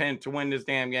goal attempt to win this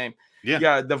damn game.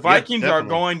 Yeah, the Vikings are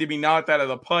going to be knocked out of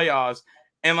the playoffs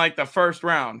in like the first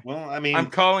round. Well, I mean, I'm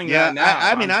calling that now.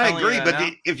 I agree, but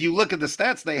if you look at the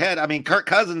stats they had, I mean, Kirk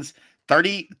Cousins,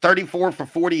 34 for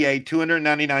 48,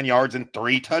 299 yards, and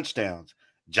 3 touchdowns.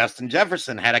 Justin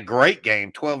Jefferson had a great game,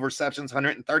 12 receptions,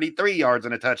 133 yards,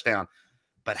 and a touchdown.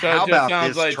 But so how about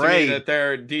this trade? To me that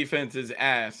their defense is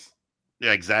ass.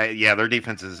 Yeah, exactly. Yeah, their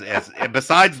defense is ass.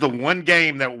 Besides the one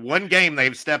game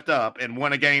they've stepped up and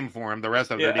won a game for them, the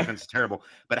rest of their defense is terrible.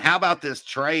 But how about this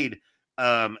trade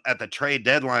at the trade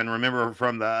deadline? Remember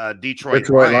from the Detroit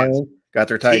Lions? Got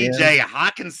their tight end. TJ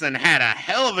Hawkinson had a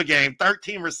hell of a game,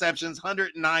 13 receptions,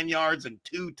 109 yards, and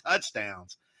 2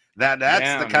 touchdowns.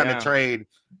 That's the kind of trade.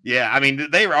 Yeah, I mean,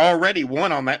 they were already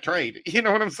won on that trade. You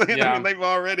know what I'm saying? Yeah. I mean, they've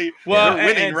already they're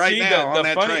winning now on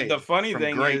that trade. The funny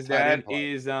thing is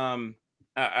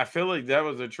I feel like that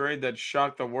was a trade that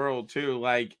shocked the world too.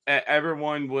 Like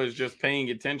everyone was just paying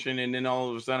attention, and then all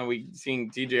of a sudden we seen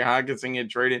TJ Hawkinson get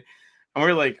traded. And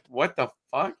we're like, what the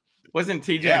fuck? Wasn't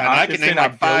TJ Yeah, and I can name Hawkinson a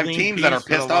like 5 building teams that are piece for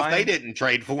the pissed off they Lions? didn't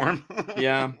trade for him.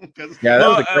 Yeah. 'Cause- Yeah, that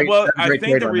was a great. Well, that was a I great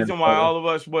think trade the by reason why Minnesota. all of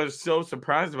us was so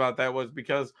surprised about that was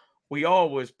because we all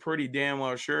was pretty damn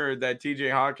well sure that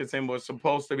TJ Hawkinson was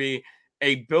supposed to be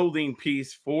a building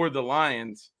piece for the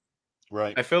Lions.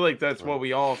 right. I feel like that's Right. what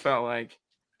we all felt like.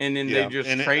 And then Yeah, they just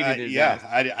and traded his yeah,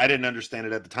 ass. I didn't understand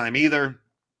it at the time either.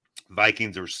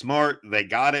 Vikings are smart. They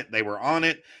got it. They were on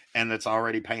it, and it's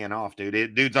already paying off,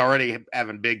 dude. Dude's already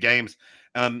having big games.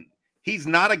 He's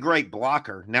not a great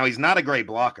blocker. Now he's not a great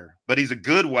blocker, but he's a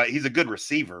good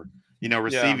receiver,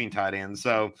 receiving tight end.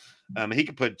 So he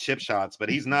could put chip shots, but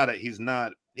he's going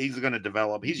to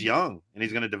develop. He's young and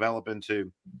he's going to develop into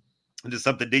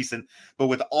something decent. But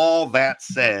with all that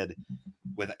said,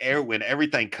 when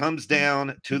everything comes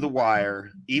down to the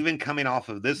wire, even coming off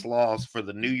of this loss for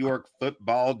the New York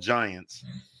Football Giants,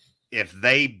 if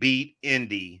they beat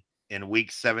Indy in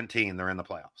week 17, they're in the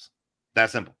playoffs.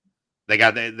 That's simple.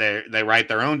 They write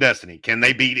their own destiny. Can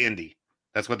they beat Indy?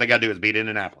 That's what they got to do is beat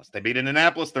Indianapolis. They beat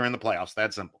Indianapolis, they're in the playoffs.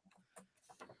 That's simple.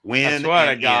 I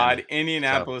swear to God,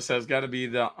 Indianapolis has got to be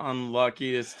the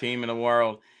unluckiest team in the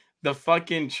world. The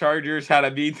fucking Chargers had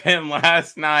to beat them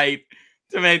last night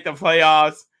to make the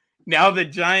playoffs. Now the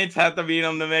Giants have to beat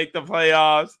them to make the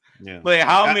playoffs. Yeah. Like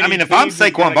how many? I mean, if I'm teams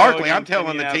is Saquon gonna Barkley, go I'm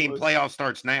telling the against team Indianapolis? playoff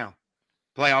starts now.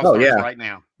 Playoff Oh, starts yeah. right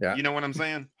now. Yeah. You know what I'm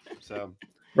saying? So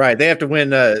Right, they have to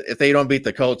win. If they don't beat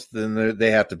the Colts, then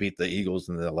they have to beat the Eagles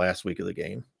in the last week of the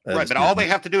game. right, but all they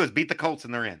have to do is beat the Colts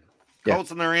and they're in. Yeah.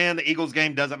 Colts and they're in. The Eagles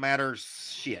game doesn't matter.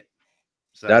 Shit.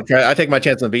 So I take my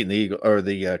chance on beating the Eagle or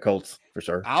the Colts for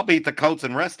sure. I'll beat the Colts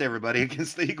and rest everybody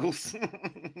against the Eagles.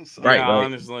 So, Right, Yeah, right.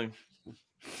 honestly.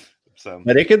 So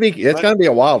But it's going to be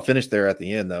a wild finish there at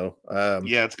the end, though.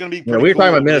 yeah, it's going to be. You know, we were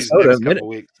talking about Minnesota.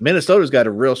 Weeks. Minnesota's got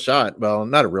a real shot. Well,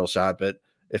 not a real shot, but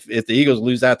if the Eagles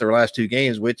lose out their last 2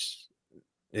 games, which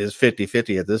is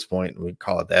 50-50 at this point, we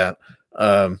call it that,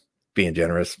 being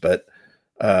generous. But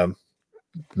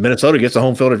Minnesota gets a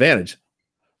home field advantage.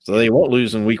 So they won't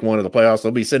lose in week 1 of the playoffs.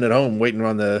 They'll be sitting at home waiting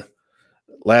on the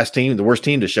worst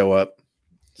team to show up.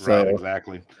 So, right,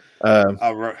 exactly.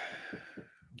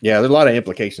 Yeah, there's a lot of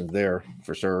implications there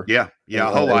for sure. Yeah, a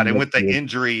whole lot. And with the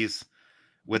injuries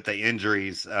that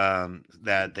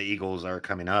the Eagles are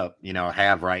coming up,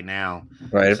 have right now.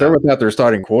 Right. If they're without their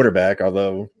starting quarterback,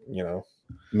 although,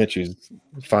 Minshew's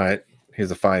fine. He's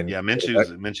a fine. Yeah,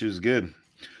 Minshew's good.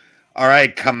 All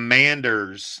right,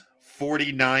 Commanders,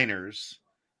 49ers.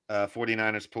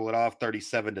 49ers pull it off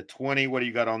 37-20. What do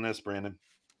you got on this, Brandon?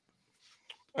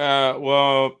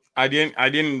 Well, I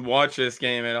didn't watch this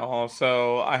game at all,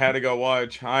 so I had to go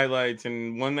watch highlights.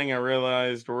 And one thing I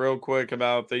realized real quick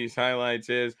about these highlights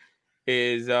is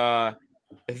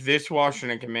this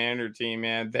Washington Commander team,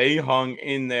 man, they hung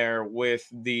in there with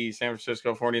the San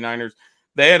Francisco 49ers.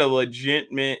 They had a legit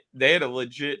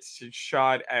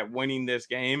shot at winning this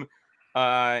game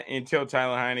until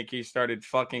Tyler Heineke started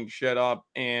fucking shit up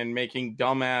and making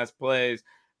dumbass plays.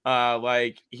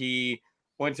 Like he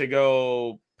went to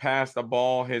go pass the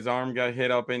ball, his arm got hit,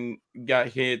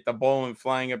 the ball went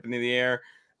flying up into the air.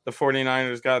 The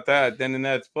 49ers got that. Then the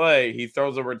next play, he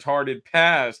throws a retarded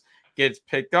pass, gets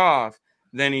picked off.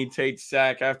 Then he takes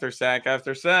sack after sack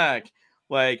after sack.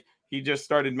 Like, he just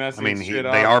started messing shit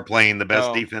up. They are playing the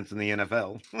best defense in the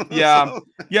NFL. Yeah. So.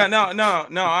 Yeah, no,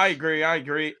 I agree.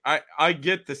 I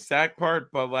get the sack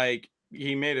part, but like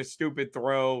he made a stupid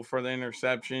throw for the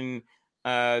interception.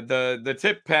 The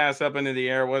tip pass up into the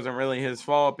air wasn't really his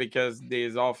fault because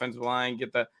his offensive line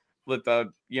let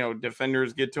the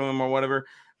defenders get to him or whatever.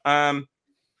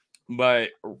 But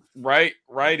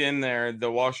right in there,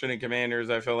 the Washington Commanders,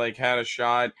 I feel like, had a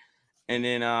shot, and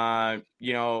then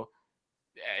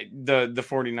the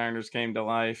 49ers came to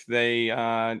life. They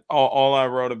all I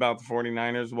wrote about the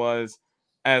 49ers was,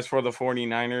 as for the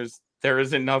 49ers, there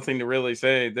isn't nothing to really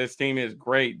say. This team is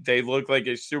great. They look like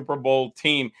a Super Bowl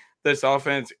team. This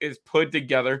offense is put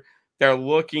together. They're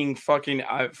looking fucking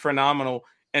phenomenal.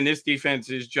 And this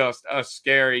defense is just a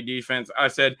scary defense. I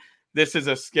said, this is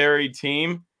a scary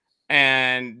team.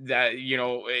 And that,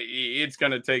 it's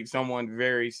going to take someone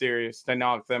very serious to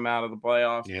knock them out of the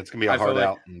playoffs. Yeah, it's going to be a hard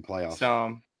out in the playoffs.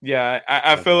 So, yeah,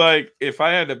 I feel like if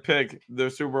I had to pick the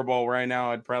Super Bowl right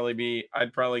now, I'd probably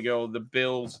go the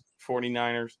Bills,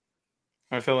 49ers.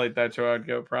 I feel like that's where I'd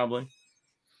go probably.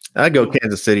 I'd go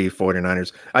Kansas City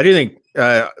 49ers. I do think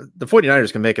the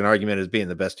 49ers can make an argument as being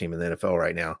the best team in the NFL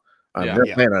right now. They're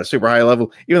playing on a super high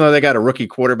level. Even though they got a rookie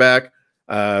quarterback,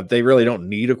 they really don't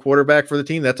need a quarterback for the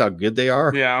team. That's how good they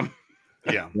are. Yeah.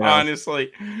 Yeah. Honestly.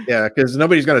 Yeah, because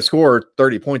nobody's going to score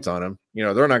 30 points on them.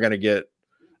 They're not going to get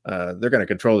they're going to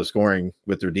control the scoring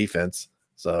with their defense.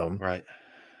 So, Right.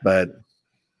 But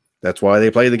that's why they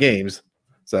play the games.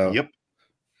 So, Yep.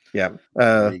 Yeah.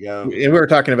 There you go. And we were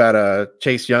talking about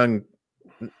Chase Young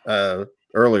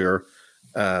earlier.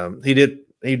 He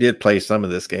did play some of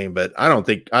this game, but I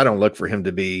don't look for him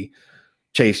to be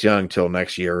Chase Young till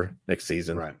next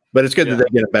season. Right. But it's good that they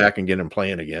get him back and get him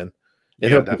playing again.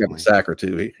 And he'll pick up a sack or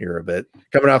two here a bit.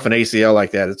 Coming off an ACL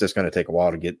like that, it's just going to take a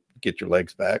while to get your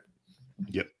legs back.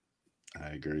 Yep. I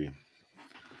agree.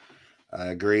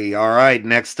 All right.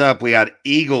 Next up, we got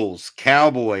Eagles,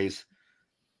 Cowboys.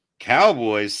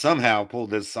 Cowboys somehow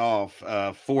pulled this off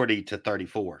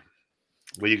 40-34.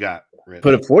 What you got, Rich?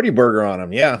 Put a 40 burger on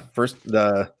them. Yeah. First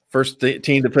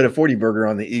team to put a 40 burger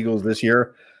on the Eagles this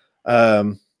year.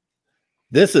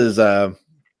 This is a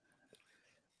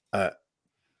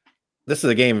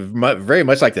game very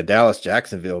much like the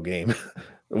Dallas-Jacksonville game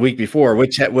the week before,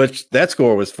 which that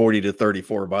score was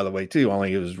 40-34, by the way, too.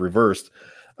 Only it was reversed.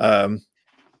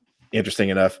 Interesting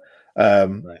enough.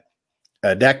 Right.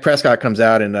 Dak Prescott comes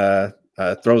out and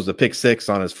throws the pick six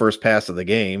on his first pass of the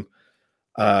game.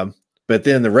 But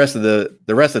then the rest of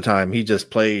the time, he just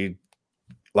played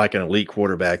like an elite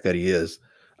quarterback that he is.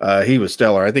 He was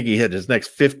stellar. I think he hit his next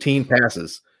 15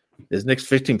 passes. His next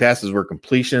 15 passes were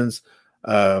completions.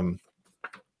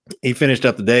 He finished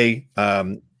up the day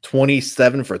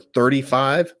 27 for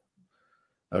 35.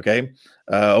 Okay.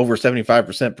 Over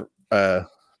 75%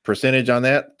 percentage on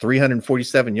that,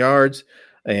 347 yards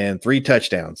and 3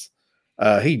 touchdowns.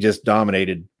 He just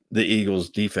dominated the Eagles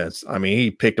defense. I mean, he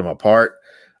picked them apart.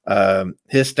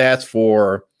 His stats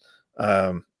for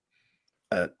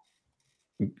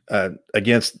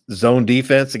against zone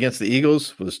defense against the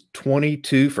Eagles was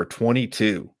 22 for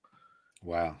 22.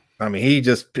 Wow. I mean,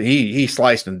 he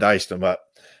sliced and diced them up.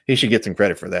 He should get some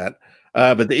credit for that.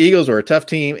 But the Eagles are a tough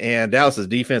team, and Dallas's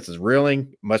defense is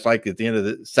reeling, much like at the end of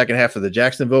the second half of the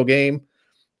Jacksonville game.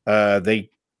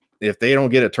 If they don't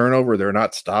get a turnover, they're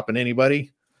not stopping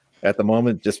anybody at the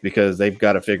moment, just because they've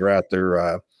got to figure out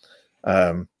their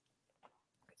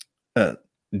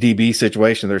DB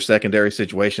situation. Their secondary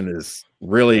situation is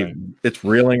really it's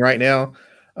reeling right now.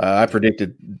 I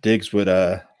predicted Diggs would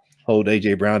hold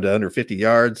AJ Brown to under 50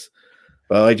 yards.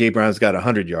 Well, AJ Brown's got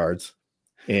 100 yards.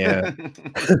 And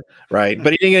right,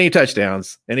 but he didn't get any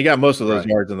touchdowns, and he got most of those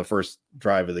yards in the first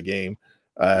drive of the game.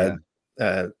 And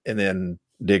then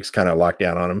Diggs kind of locked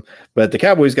down on him. But the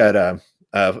Cowboys got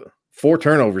 4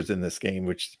 turnovers in this game,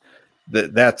 which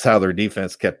that's how their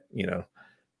defense kept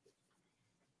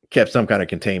some kind of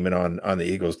containment on the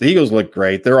Eagles. The Eagles look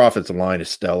great. Their offensive line is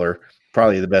stellar,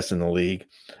 probably the best in the league.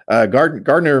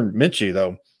 Gardner Minshew,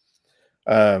 though,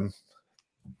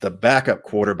 the backup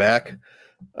quarterback,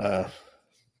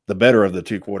 the better of the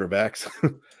 2 quarterbacks.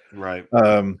 Right.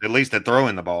 At least at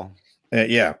throwing the ball.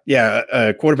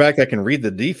 A quarterback that can read the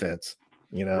defense,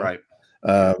 Right.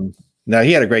 Now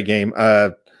he had a great game.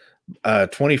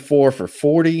 24 for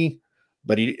 40,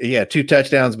 but he had 2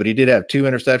 touchdowns, but he did have 2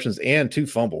 interceptions and 2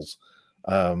 fumbles.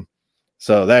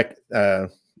 So that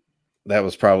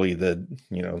was probably the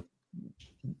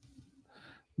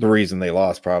reason they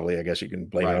lost. Probably, I guess you can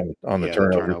blame it on the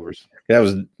turnovers. That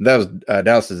was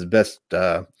Dallas's best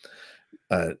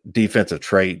defensive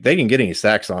trait. They didn't get any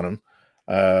sacks on him.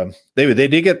 They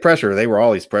did get pressure. They were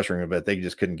always pressuring him, but they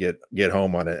just couldn't get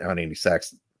home on any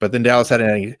sacks. But then Dallas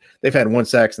they've had 1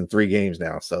 sack in 3 games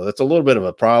now, so that's a little bit of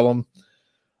a problem.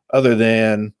 Other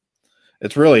than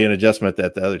it's really an adjustment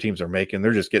that the other teams are making.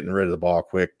 They're just getting rid of the ball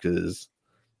quick because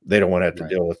they don't want to have to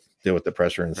deal with the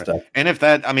pressure and stuff. And if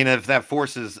that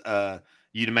forces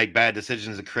you to make bad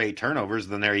decisions and create turnovers,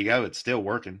 then there you go. It's still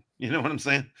working. You know what I'm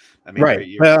saying? I mean,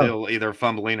 you're still either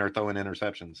fumbling or throwing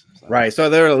interceptions. So. Right. So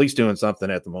they're at least doing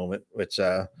something at the moment, which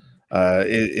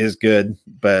is good.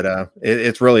 But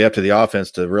it's really up to the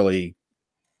offense to really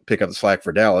pick up the slack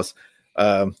for Dallas.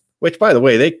 Which, by the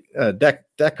way, Dak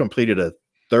completed a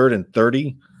 3rd and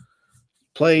 30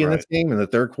 play in this game in the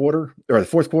third quarter or the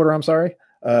fourth quarter. I'm sorry.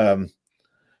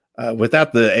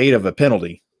 Without the aid of a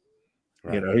penalty.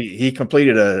 Right. He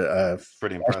completed a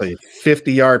pretty impressive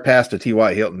 50-yard pass to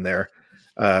T.Y. Hilton there.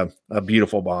 A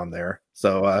beautiful bomb there.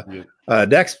 So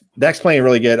Dak's playing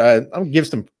really good. I'm going to give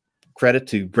some credit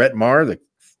to Brett Maher,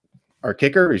 our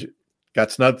kicker. He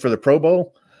got snubbed for the Pro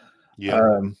Bowl.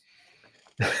 Yeah.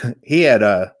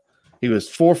 He was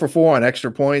 4 for 4 on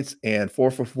extra points and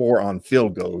 4 for 4 on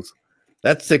field goals.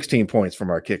 That's 16 points from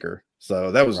our kicker.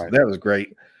 So that was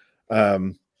great.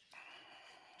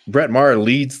 Brett Maher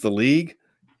leads the league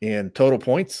in total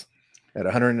points at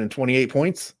 128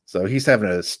 points. So he's having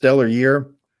a stellar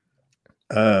year.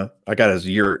 I got his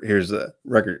year. Here's a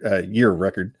record, year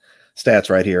record stats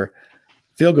right here.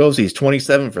 Field goals, he's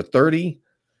 27 for 30.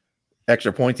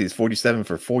 Extra points, he's 47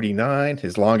 for 49.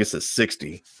 His longest is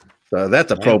 60. So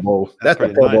that's a Pro Bowl. That's a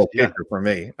Pro Bowl kicker for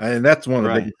me. And that's one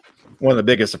of the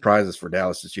biggest surprises for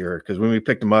Dallas this year. Because when we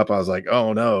picked him up, I was like,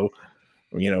 oh no,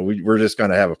 we're just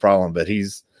going to have a problem. But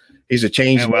he's a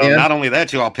changed man. Not only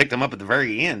that, you all picked him up at the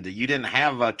very end. You didn't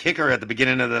have a kicker at the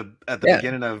beginning of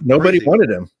beginning of nobody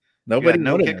wanted him. Nobody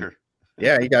no wanted kicker. Him.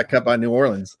 Yeah, he got cut by New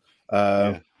Orleans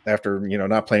after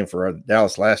not playing for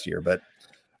Dallas last year. But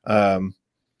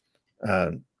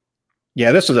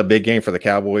this was a big game for the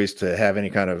Cowboys to have any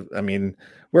kind of. I mean,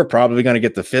 we're probably going to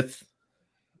get the 5th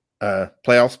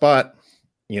playoff spot,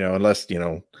 unless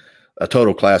a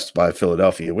total collapse by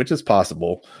Philadelphia, which is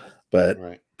possible, but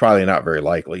probably not very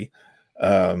likely.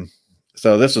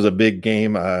 So this was a big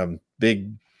game,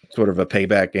 big sort of a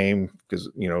payback game because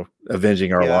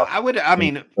avenging our loss.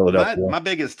 My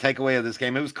biggest takeaway of this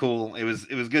game, it was cool. It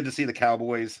was good to see the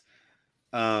Cowboys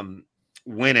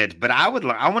win it, but I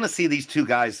want to see these two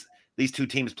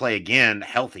teams play again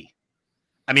healthy.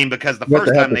 I mean, because the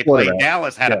first time they played,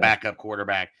 Dallas had a backup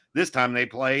quarterback. This time they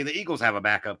play, the Eagles have a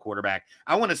backup quarterback.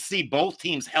 I want to see both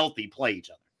teams healthy play each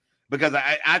other because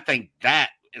I think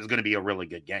that is going to be a really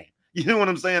good game. You know what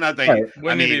I'm saying? I think.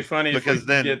 Wouldn't it be funny if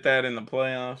we get that in the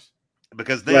playoffs?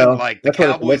 Because then, the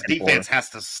Cowboys defense has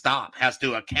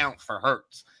to account for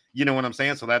Hurts. You know what I'm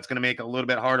saying? So that's going to make it a little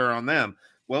bit harder on them.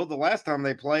 Well, the last time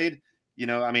they played,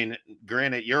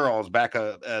 granted, your all's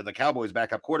backup, the Cowboys'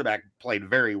 backup quarterback played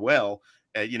very well.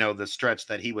 The stretch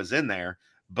that he was in there,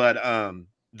 but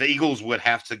the Eagles would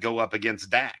have to go up against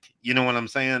Dak. You know what I'm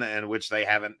saying? And which they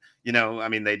haven't.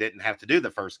 They didn't have to do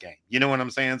the first game. You know what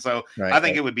I'm saying? So I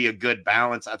think it would be a good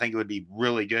balance. I think it would be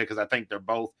really good because I think they're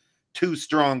both two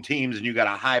strong teams, and you got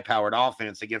a high-powered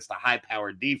offense against a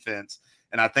high-powered defense.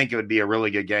 And I think it would be a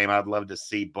really good game. I'd love to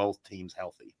see both teams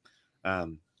healthy.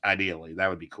 Ideally, that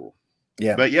would be cool.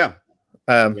 Yeah, but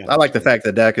I like the fact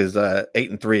that Dak is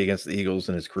 8-3 against the Eagles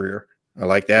in his career. I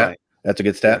like that. Right. That's a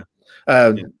good stat.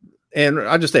 And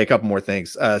I'll just say a couple more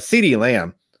things. CeeDee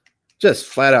Lamb, just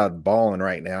flat out balling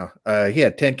right now. He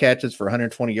had 10 catches for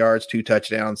 120 yards, 2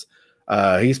 touchdowns.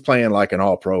 He's playing like an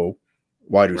all-pro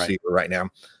wide receiver right now.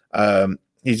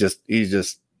 He's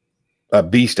just a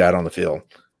beast out on the field.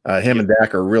 Him and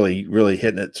Dak are really, really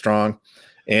hitting it strong.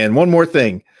 And one more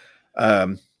thing.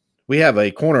 We have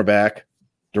a cornerback,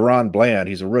 DaRon Bland.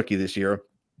 He's a rookie this year.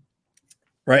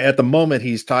 Right at the moment,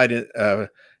 he's tied in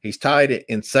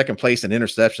second place in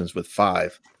interceptions with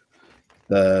 5.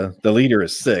 The leader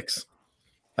is 6.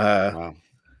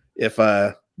 If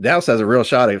Dallas has a real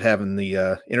shot of having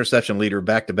the interception leader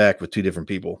back to back with 2 different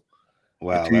people, 2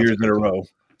 years in a row.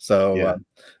 So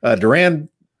DaRon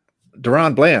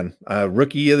Bland,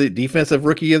 defensive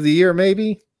rookie of the year,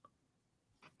 maybe.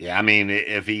 Yeah, I mean,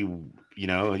 if he,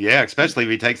 especially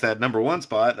if he takes that number 1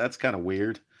 spot, that's kind of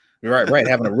weird. Right.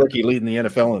 Having a rookie leading the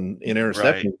NFL in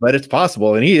interceptions, but it's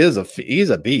possible, and he's a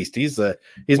beast. The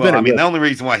only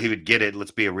reason why he would get it,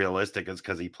 let's be realistic, is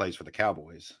because he plays for the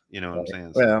Cowboys. You know what I'm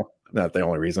saying? Well, not the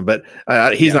only reason, but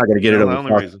he's not going to get it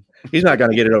over. He's not going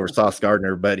to get it over Sauce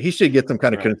Gardner, but he should get some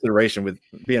kind of consideration with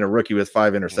being a rookie with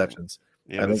 5 interceptions.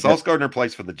 Yeah, but Sauce Gardner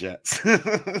plays for the Jets,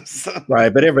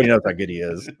 right? But everybody knows how good he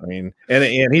is. I mean,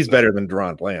 and he's better than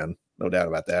DaRon Bland, no doubt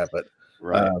about that. But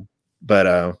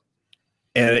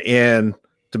And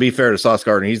to be fair to Sauce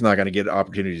Gardner, he's not going to get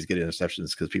opportunities to get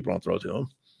interceptions because people don't throw to him.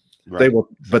 Right. They will,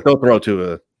 but they'll throw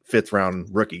to a 5th round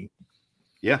rookie.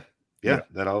 Yeah. They'll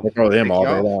throw to him all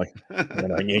day long.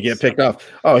 And you get picked off.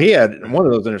 Oh, he had one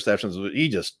of those interceptions. He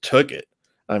just took it.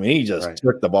 I mean, he just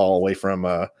took the ball away from.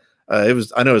 I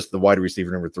know it's the wide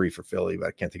receiver number 3 for Philly, but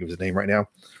I can't think of his name right now.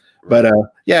 Right. But I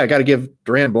got to give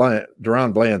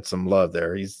DaRon Bland some love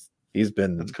there.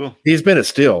 That's cool. He's been a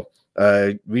steal.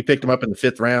 We picked him up in the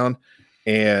 5th round,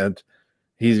 and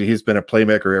he's been a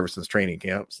playmaker ever since training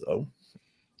camp. So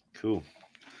cool.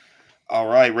 All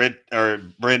right,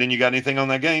 Brandon, you got anything on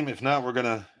that game? If not, we're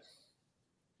gonna.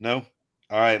 No.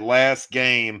 All right, last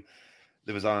game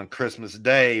that was on Christmas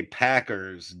Day: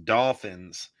 Packers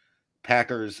Dolphins.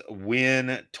 Packers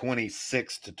win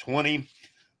 26-20.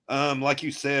 Like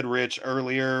you said, Rich,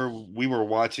 earlier, we were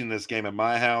watching this game at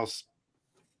my house.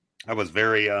 I was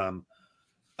very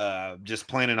just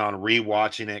planning on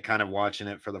rewatching it, kind of watching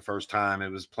it for the first time. It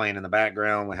was playing in the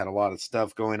background. We had a lot of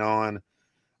stuff going on.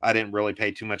 I didn't really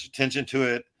pay too much attention to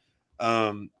it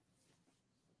that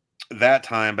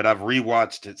time, but I've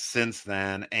rewatched it since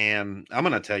then. And I'm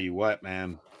going to tell you what,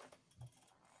 man,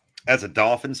 as a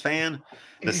Dolphins fan,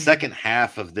 the second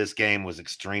half of this game was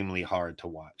extremely hard to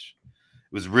watch.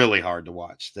 It was really hard to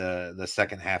watch the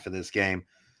second half of this game.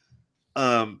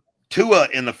 Tua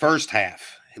in the first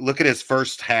half, look at his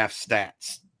first half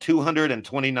stats: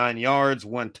 229 yards,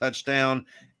 1 touchdown,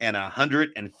 and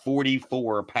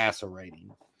 144 passer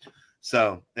rating.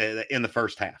 So in the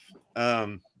first half,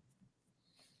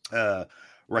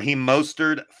 Raheem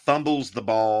Mostert fumbles the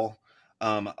ball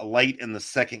late in the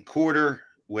second quarter,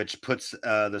 which puts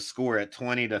the score at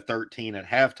 20-13 at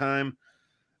halftime.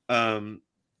 And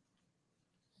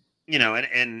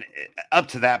up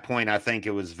to that point, I think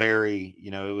it was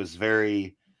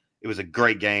it was a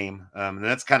great game. And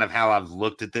that's kind of how I've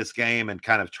looked at this game and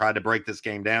kind of tried to break this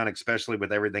game down, especially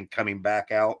with everything coming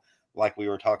back out, like we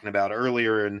were talking about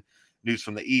earlier in News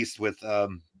from the East with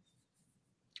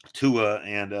Tua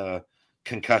and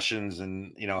concussions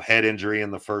and, head injury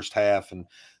in the first half and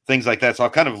things like that. So I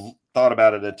kind of thought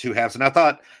about it at two halves. And I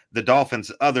thought the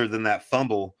Dolphins, other than that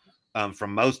fumble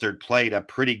from Mostert, played a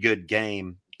pretty good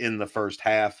game in the first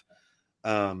half.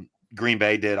 Green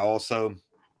Bay did also.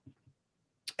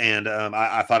 And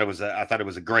I thought it was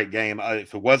a great game.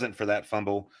 If it wasn't for that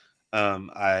fumble,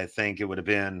 I think it would have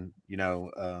been,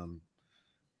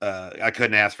 I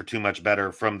couldn't ask for too much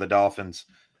better from the Dolphins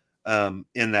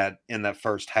in that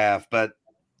first half. But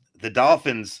the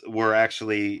Dolphins were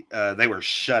actually they were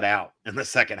shut out in the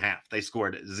second half. They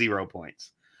scored 0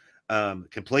 points,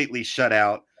 completely shut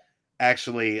out.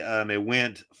 Actually, it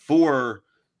went four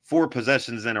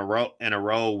possessions in a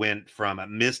row went from a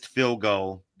missed field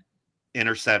goal,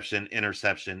 interception.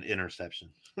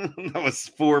 That was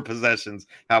 4 possessions.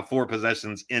 How 4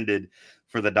 possessions ended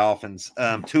for the Dolphins.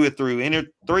 Tua threw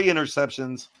 3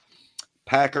 interceptions.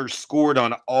 Packers scored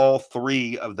on all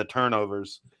 3 of the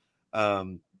turnovers.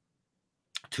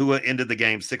 Tua ended the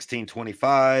game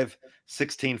 16-25,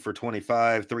 16 for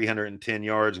 25, 310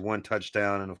 yards, 1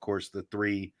 touchdown, and of course the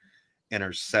 3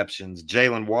 interceptions.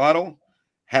 Jalen Waddle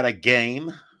had a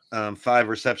game, 5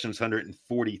 receptions,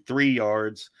 143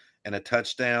 yards, and a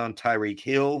touchdown. Tyreek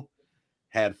Hill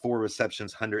had 4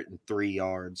 receptions, 103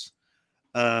 yards.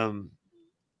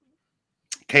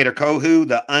 Kader Kohu,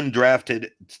 the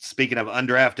undrafted, speaking of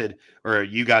undrafted, or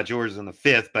you got yours in the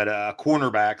 5th, but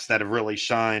cornerbacks that have really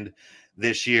shined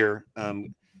this year.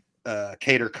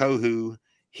 Kader Kohu,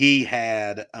 he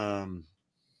had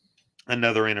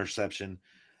another interception,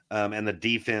 and the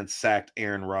defense sacked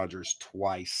Aaron Rodgers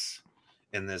twice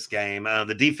in this game.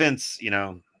 The defense,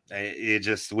 it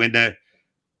just if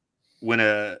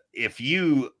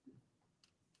you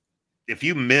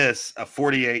miss a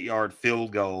 48-yard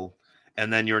field goal and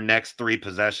then your next 3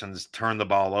 possessions turn the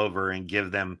ball over and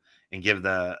give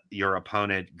your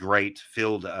opponent great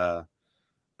field,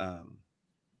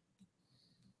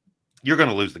 you're going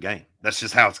to lose the game. That's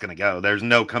just how it's going to go. There's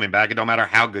no coming back. It don't matter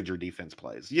how good your defense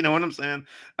plays. You know what I'm saying?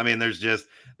 I mean, they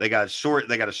got a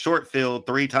short field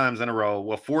 3 times in a row.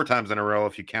 Well, 4 times in a row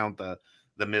if you count the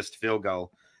missed field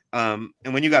goal. And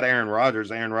when you got Aaron Rodgers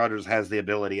has the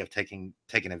ability of taking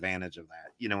advantage of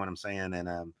that. You know what I'm saying?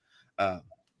 And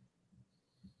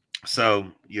so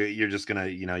you're just gonna,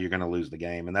 you're gonna lose the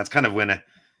game, and that's kind of when it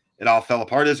all fell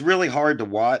apart. It's really hard to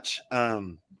watch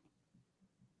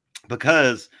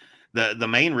because the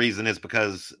main reason is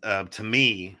because to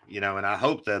me, and I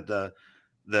hope that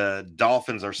the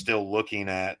Dolphins are still looking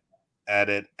at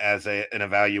it as an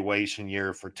evaluation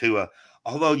year for Tua.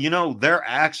 Although, their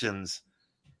actions,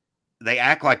 they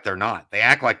act like they're not. They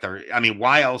act like they're. I mean,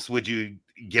 why else would you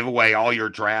give away all your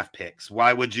draft picks?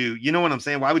 Why would you? You know what I'm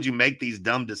saying? Why would you make these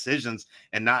dumb decisions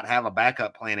and not have a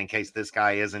backup plan in case this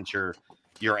guy isn't your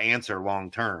answer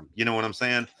long term? You know what I'm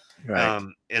saying? Right.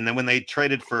 And then when they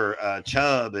traded for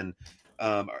Chubb and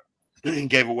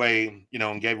gave away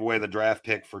the draft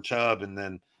pick for Chubb, and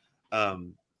then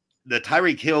the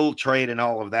Tyreek Hill trade and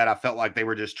all of that, I felt like they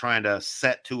were just trying to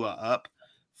set Tua up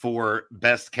for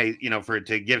best case,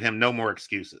 to give him no more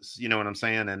excuses. You know what I'm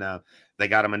saying? And they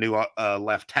got him a new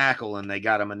left tackle, and they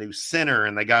got him a new center,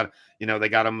 and they got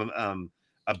him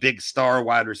a big star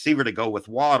wide receiver to go with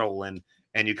Waddle, and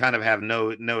you kind of have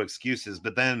no excuses.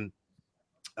 But then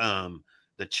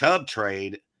the Chubb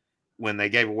trade, when they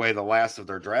gave away the last of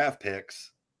their draft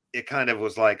picks, it kind of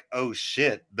was like, oh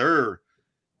shit,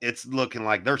 it's looking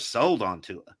like they're sold on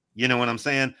Tua. You know what I'm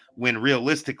saying? When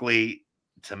realistically,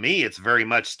 to me, it's very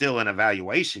much still an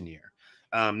evaluation year.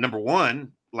 Number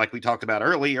one, like we talked about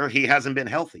earlier, he hasn't been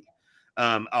healthy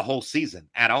a whole season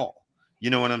at all. You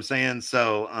know what I'm saying?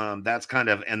 So that's kind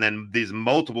of, and then these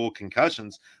multiple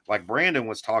concussions, like Brandon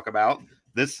was talking about.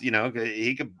 This,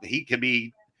 he could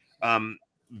be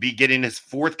getting his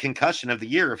 4th concussion of the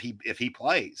year if he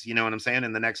plays. You know what I'm saying?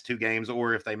 In the next 2 games,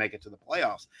 or if they make it to the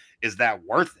playoffs. Is that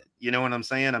worth it? You know what I'm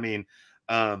saying? I mean,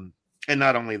 and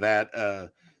not only that.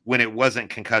 when it wasn't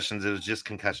concussions, it was just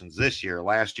concussions this year.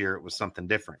 Last year, it was something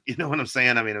different. You know what I'm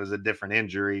saying? I mean, it was a different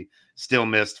injury, still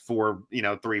missed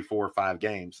 3, 4, 5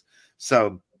 games.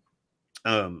 So,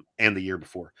 and the year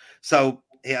before. So,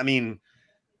 I mean,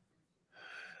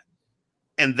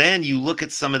 and then you look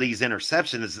at some of these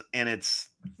interceptions and it's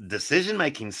decision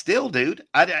making still, dude.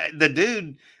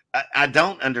 I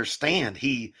don't understand.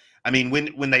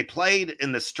 When they played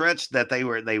in the stretch that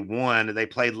they won, they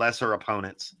played lesser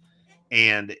opponents,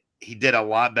 and he did a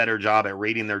lot better job at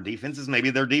reading their defenses. Maybe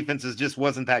their defenses just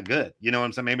wasn't that good. You know what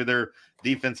I'm saying? Maybe their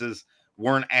defenses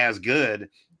weren't as good.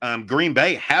 Green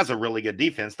Bay has a really good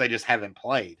defense. They just haven't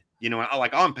played. You know,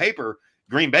 like on paper,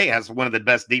 Green Bay has one of the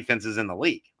best defenses in the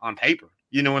league on paper.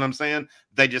 You know what I'm saying?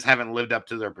 They just haven't lived up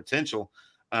to their potential.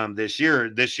 This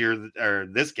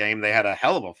game, they had a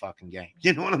hell of a fucking game.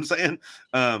 You know what I'm saying?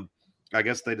 I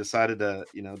guess they decided to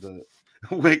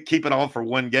keep it all for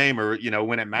one game, or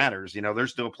when it matters. They're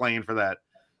still playing for that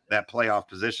playoff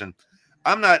position.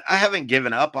 I haven't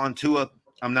given up on Tua.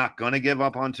 I'm not going to give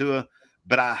up on Tua,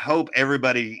 but I hope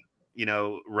everybody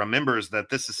remembers that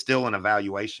this is still an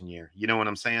evaluation year. You know what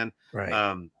I'm saying?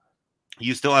 Right.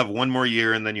 You still have one more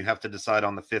year, and then you have to decide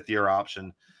on the 5th-year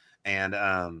option. And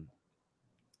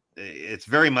it's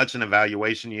very much an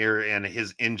evaluation year, and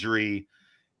his injuries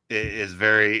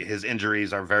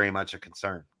are very much a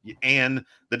concern, and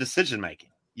the decision making.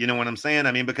 You know what I'm saying?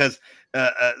 I mean, because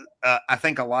I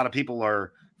think a lot of people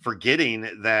are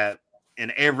forgetting that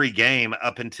in every game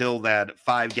up until that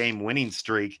 5-game winning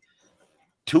streak,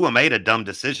 Tua made a dumb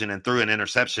decision and threw an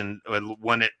interception,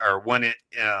 one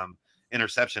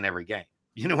interception every game.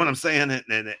 You know what I'm saying?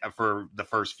 And for the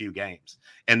first few games.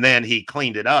 And then he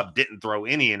cleaned it up, didn't throw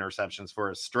any interceptions for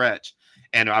a stretch.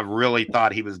 And I really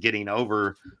thought he was getting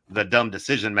over the dumb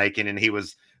decision making, and he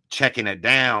was checking it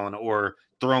down or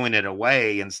throwing it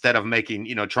away instead of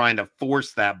trying to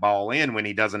force that ball in when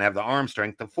he doesn't have the arm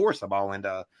strength to force a ball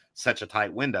into such a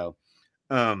tight window.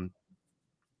 The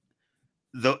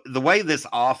way this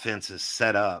offense is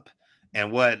set up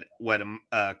and what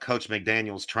Coach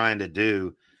McDaniel's trying to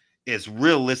do is,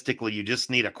 realistically, you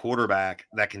just need a quarterback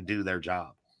that can do their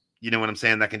job. You know what I'm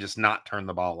saying? That can just not turn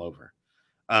the ball over.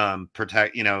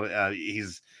 Protect,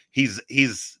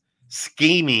 he's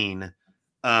scheming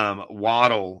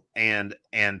Waddle and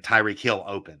Tyreek Hill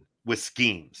open with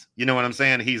schemes. You know what I'm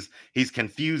saying? He's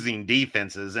confusing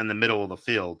defenses in the middle of the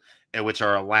field, which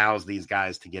allows these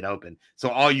guys to get open. So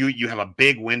all you have a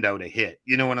big window to hit.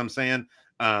 You know what I'm saying?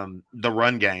 The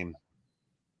run game,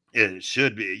 it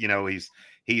should be,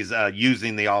 he's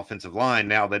using the offensive line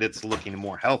now that it's looking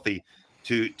more healthy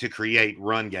to create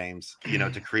run games,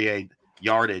 to create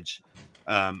yardage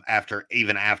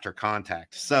after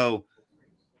contact. So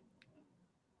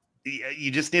you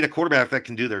just need a quarterback that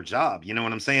can do their job. You know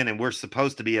what I'm saying? And we're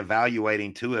supposed to be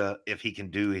evaluating Tua if he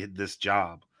can do this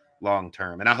job long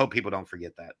term. And I hope people don't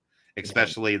forget that,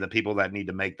 especially the people that need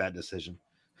to make that decision.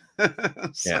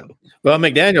 Yeah. Well,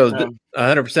 McDaniel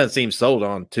 100% seems sold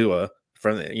on Tua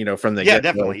from the get-go.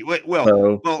 Definitely.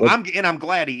 Well, I'm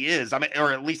glad he is. I mean,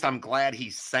 or at least I'm glad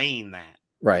he's saying that.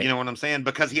 Right. You know what I'm saying?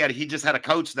 Because he just had a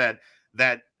coach that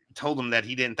told him that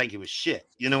he didn't think he was shit.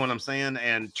 You know what I'm saying?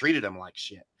 And treated him like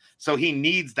shit. So he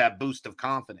needs that boost of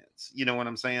confidence. You know what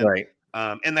I'm saying? Right.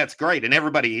 And that's great. And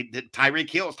Tyreek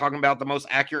Hill is talking about the most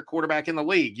accurate quarterback in the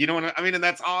league. You know what I mean? And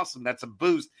that's awesome. That's a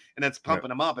boost, and that's pumping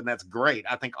him up, and that's great.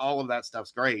 I think all of that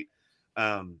stuff's great.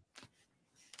 And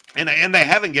they're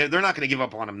not going to give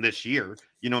up on him this year.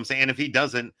 You know what I'm saying? And if he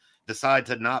doesn't decide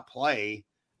to not play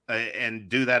and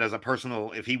do that as a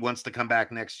personal, if he wants to come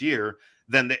back next year,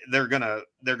 then they're gonna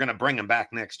bring him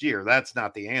back next year. That's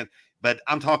not the answer. But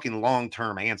I'm talking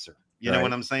long-term answer. You know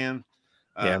what I'm saying?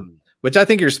 Yeah. Which I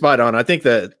think you're spot on. I think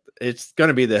that it's going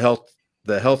to be the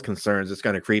health concerns that's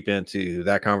going to creep into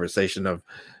that conversation of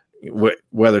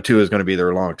whether Tua is going to be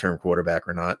their long-term quarterback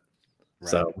or not.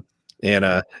 Right. So, and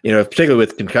particularly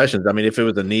with concussions, I mean, if it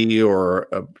was a knee or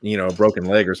a broken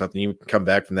leg or something, you can come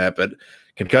back from that. But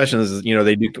concussions,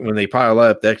 they do when they pile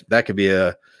up. That could be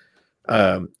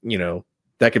that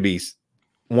could be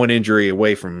one injury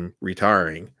away from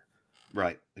retiring.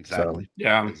 Right. Exactly. So,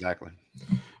 yeah. Exactly.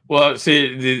 Well,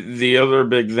 see, the other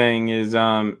big thing is,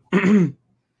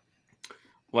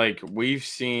 like, we've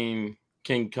seen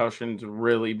concussions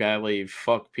really badly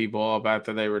fuck people up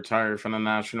after they retire from the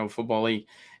National Football League.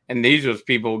 And these was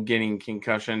people getting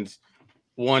concussions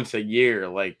once a year.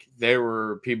 Like, there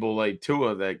were people like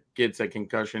Tua that gets a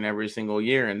concussion every single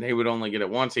year, and they would only get it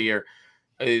once a year.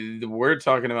 We're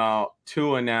talking about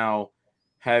Tua now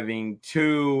having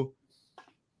 2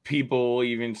 people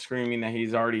even screaming that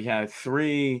he's already had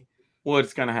 3.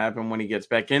 What's going to happen when he gets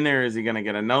back in there? Is he going to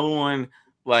get another one?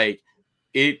 Like,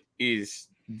 it is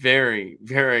very,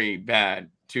 very bad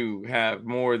to have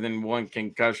more than one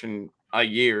concussion a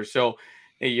year. So,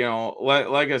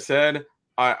 like I said,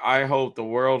 I hope the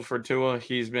world for Tua.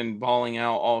 He's been balling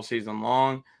out all season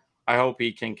long. I hope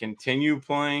he can continue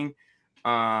playing.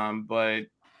 But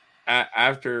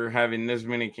after having this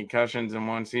many concussions in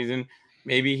one season,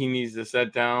 maybe he needs to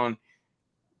sit down,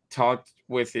 talk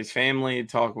with his family,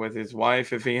 talk with his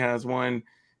wife if he has one.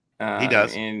 He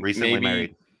does. And Recently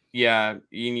married. Yeah,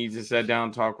 he needs to sit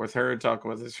down, talk with her, talk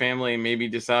with his family, and maybe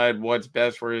decide what's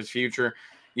best for his future.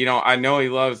 I know he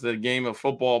loves the game of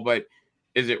football, but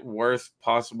is it worth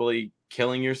possibly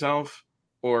killing yourself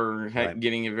or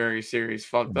getting a very serious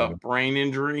fucked up brain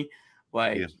injury?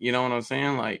 You know what I'm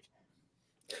saying? Like,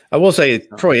 I will say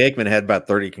Troy Aikman had about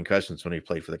 30 concussions when he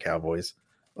played for the Cowboys.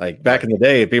 Like back in the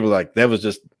day, people were like that was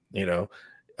just,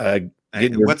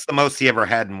 what's the most he ever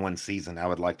had in one season? I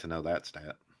would like to know that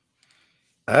stat.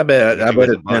 I bet it was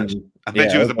a bunch. I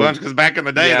bet you it was a bunch because back in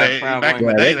the day,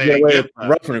 they were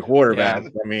roughing a quarterback.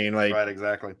 I mean, like, right,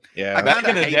 exactly. Yeah, back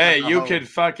in the day, you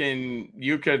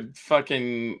could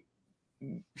fucking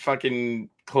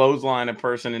clothesline a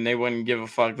person and they wouldn't give a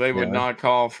fuck. They would not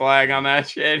call a flag on that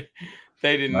shit.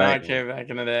 They did not care back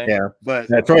in the day. Yeah, but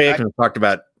Troy Aikman talked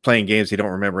about playing games he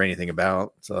don't remember anything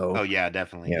about. So, oh yeah,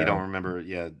 definitely. You don't remember,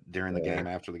 during the game,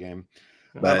 after the game.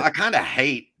 But I kind of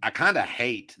hate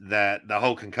that the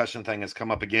whole concussion thing has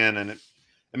come up again, and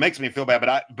it makes me feel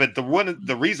bad. But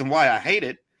the reason why I hate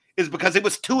it is because it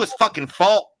was Tua's fucking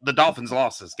fault. The Dolphins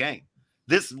lost this game.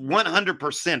 This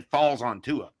 100% falls on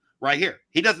Tua right here.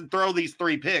 He doesn't throw these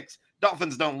 3 picks.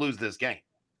 Dolphins don't lose this game.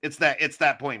 It's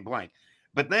that point blank.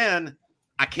 But then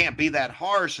I can't be that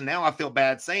harsh, and now I feel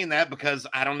bad saying that because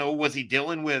I don't know, was he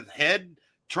dealing with head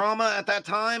trauma at that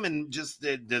time, and just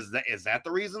is that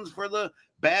the reasons for the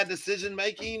bad decision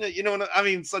making? You know what I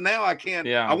mean? So now I can't.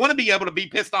 Yeah. I want to be able to be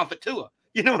pissed off at Tua.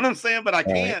 You know what I'm saying? But I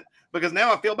can't because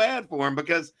now I feel bad for him.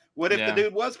 Because what if the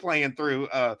dude was playing through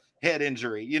a head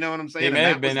injury? You know what I'm saying? He may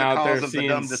have been out there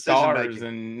seeing stars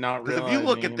and not realizing. If you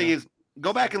look at these,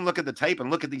 go back and look at the tape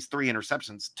and look at these 3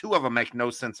 interceptions. 2 of them make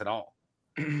no sense at all.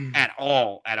 At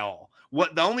all.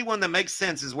 What the only one that makes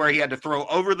sense is where he had to throw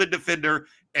over the defender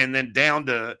and then down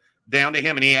to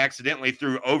him, and he accidentally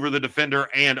threw over the defender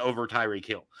and over Tyreek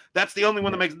Hill. That's the only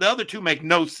one that makes. The other 2 make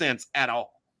no sense at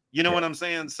all. You know what I'm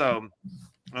saying? So,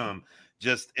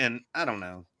 and I don't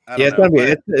know.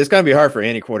 It's gonna be hard for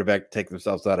any quarterback to take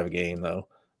themselves out of a game, though.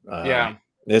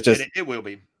 It's just it will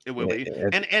be. It will be,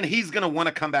 and he's gonna want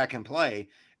to come back and play.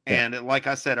 And like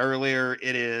I said earlier,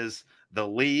 it is the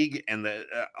league and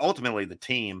ultimately the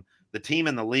team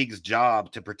and the league's job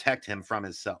to protect him from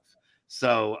himself.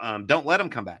 So don't let him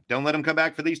come back. Don't let him come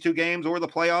back for these 2 games or the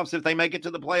playoffs if they make it to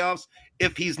the playoffs.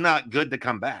 If he's not good to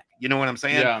come back, you know what I'm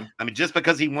saying? Yeah. I mean, just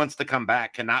because he wants to come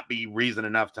back cannot be reason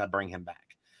enough to bring him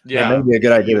back. Yeah, maybe a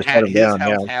good idea to shut him down. His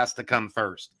health has to come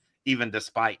first, even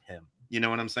despite him. You know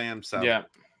what I'm saying? So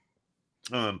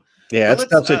it's a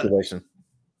tough situation.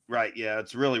 Right. Yeah,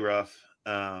 it's really rough.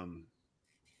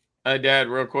 Dad,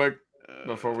 real quick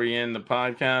before we end the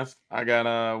podcast, I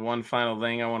got one final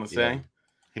thing I want to say.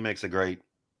 He makes a great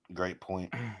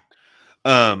point.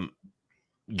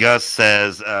 Gus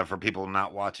says, for people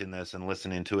not watching this and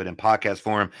listening to it in podcast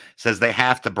form, says they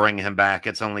have to bring him back.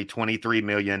 It's only $23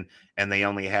 million, and they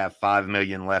only have $5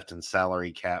 million left in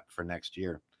salary cap for next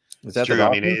year. Is that true?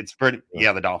 I mean, it's pretty.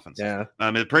 Yeah, the Dolphins. Yeah.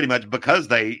 It's pretty much because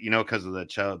because of the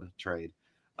Chubb trade.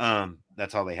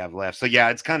 That's all they have left. So yeah,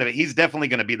 it's kind of, he's definitely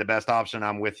going to be the best option.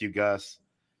 I'm with you, Gus.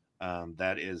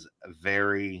 That is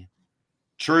very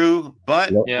true.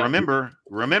 But remember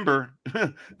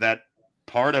that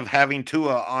part of having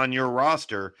Tua on your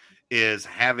roster is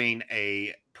having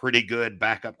a pretty good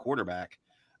backup quarterback.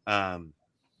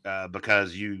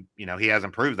 Because he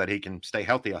hasn't proved that he can stay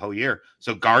healthy a whole year.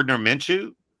 So Gardner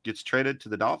Minshew gets traded to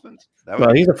the Dolphins.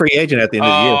 He's a free agent at the end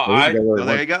of the year. So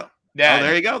there you go.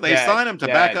 There you go. They sign him to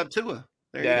back up Tua.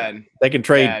 They can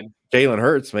trade Jalen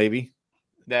Hurts, maybe.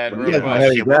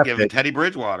 We'll give him Teddy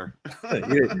Bridgewater.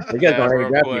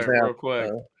 Real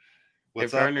quick.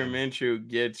 If Gardner Minshew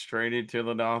gets traded to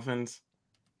the Dolphins,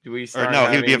 do we start? Or no,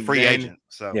 he would be a free agent.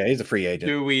 So yeah, he's a free agent.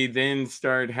 Do we then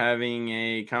start having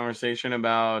a conversation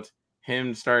about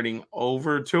him starting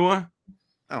over Tua?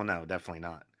 Oh no, definitely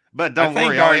not. But don't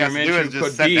worry, all he has to do is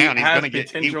just sit down. He's going to get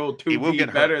potential to be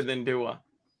better than Tua.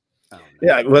 Oh, no.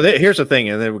 Yeah, well, here's the thing,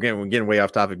 and then we're getting way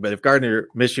off topic. But if Gardner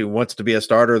Minshew wants to be a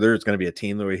starter, there's going to be a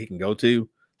team where he can go to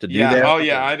do that. Oh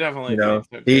yeah, I definitely.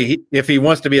 If he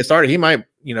wants to be a starter, he might.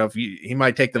 He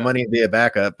might take the money and be a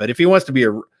backup. But if he wants to be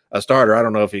a starter, I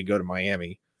don't know if he'd go to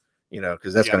Miami.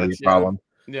 Because that's going to be a problem.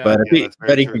 Yeah. But Yeah, that's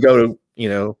very he true. could go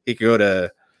to, he could go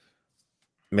to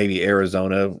maybe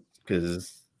Arizona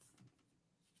because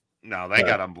No, they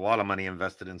got a lot of money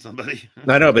invested in somebody.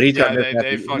 I know, but he's Yeah, got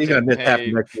they he's going to fucking miss half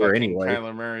paid next year fucking anyway.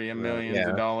 Kyler Murray millions Yeah.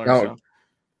 of dollars. Oh, So.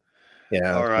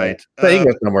 Yeah. All right. So he can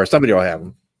go somewhere. Somebody will have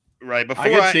him. Right. Before I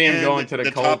could I see him end going to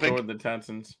the Colts topic, or the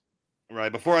Texans.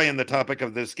 right before I end the topic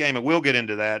of this game, and we'll get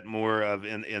into that more of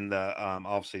in the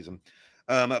off season.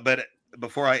 But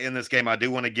before I end this game, I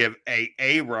do want to give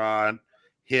A-Rod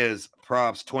his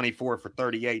props: 24 for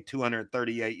 38,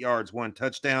 238 yards, 1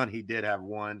 touchdown. He did have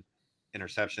 1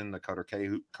 interception, the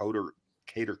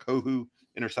Kader Kohu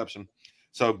interception.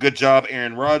 So good job,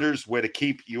 Aaron Rodgers. Way to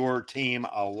keep your team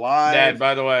alive. Dad,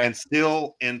 by the way, and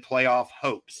still in playoff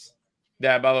hopes.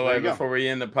 Dad, by the way, There you go. before we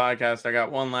end the podcast, I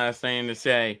got one last thing to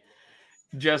say.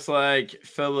 Just like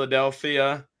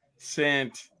Philadelphia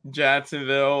sent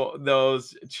Jacksonville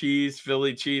those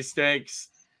Philly cheesesteaks,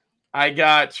 I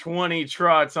got 20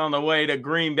 trucks on the way to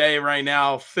Green Bay right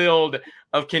now, filled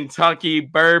of Kentucky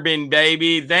bourbon,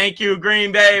 baby. Thank you,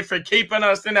 Green Bay, for keeping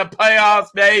us in the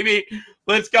playoffs, baby.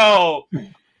 Let's go.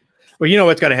 Well, you know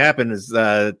what's going to happen is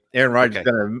Aaron Rodgers is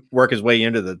going to work his way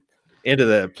into the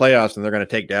playoffs, and they're going to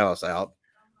take Dallas out.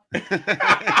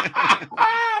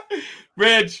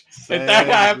 Rich, if that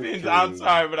happens, I'm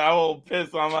sorry, but I will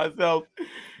piss on myself.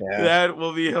 Yeah. That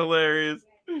will be hilarious.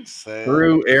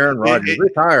 Through Aaron Rodgers,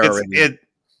 retire already.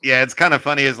 It's kind of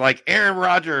funny. Is like Aaron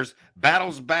Rodgers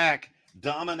battles back,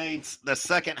 dominates the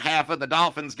second half of the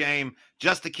Dolphins game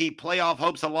just to keep playoff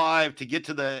hopes alive to get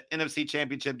to the NFC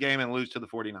Championship game and lose to the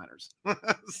 49ers.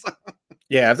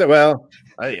 Yeah, well,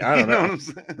 I don't know.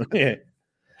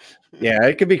 Yeah,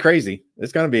 it could be crazy.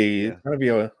 It's going to be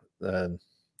a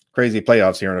crazy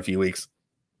playoffs here in a few weeks.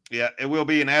 Yeah, it will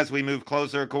be. And as we move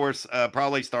closer, of course,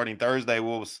 probably starting Thursday,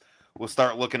 we'll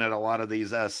start looking at a lot of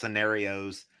these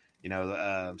scenarios.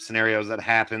 Scenarios that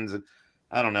happens. And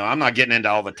I don't know. I'm not getting into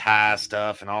all the tie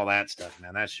stuff and all that stuff,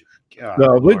 man. That's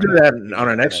no, we'll do that on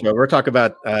our next show. We're talking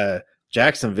about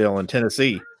Jacksonville and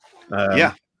Tennessee.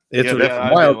 It's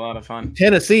wild. A lot of fun.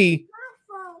 Tennessee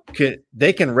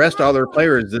they can rest all their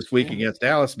players this week against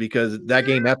Dallas because that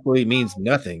game absolutely means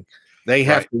nothing. They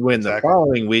have to win the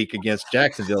following week against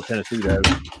Jacksonville, Tennessee,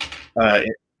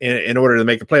 in order to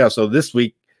make the playoffs. So this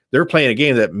week they're playing a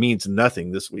game that means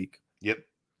nothing this week. Yep.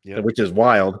 Which is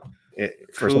wild.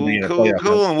 Cool.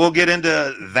 And we'll get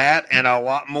into that and a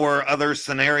lot more other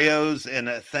scenarios and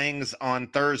things on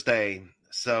Thursday.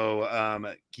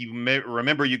 So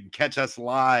remember, you can catch us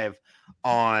live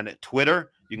on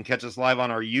Twitter. You can catch us live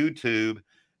on our YouTube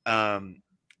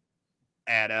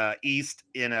at East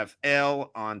NFL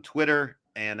on Twitter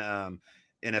and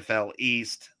NFL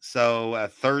East. So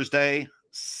Thursday,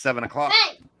 7:00.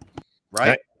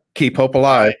 Right? Keep hope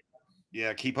alive.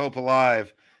 Yeah, keep hope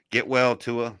alive. Get well,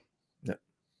 Tua.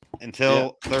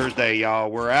 Until Thursday,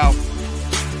 y'all. We're out.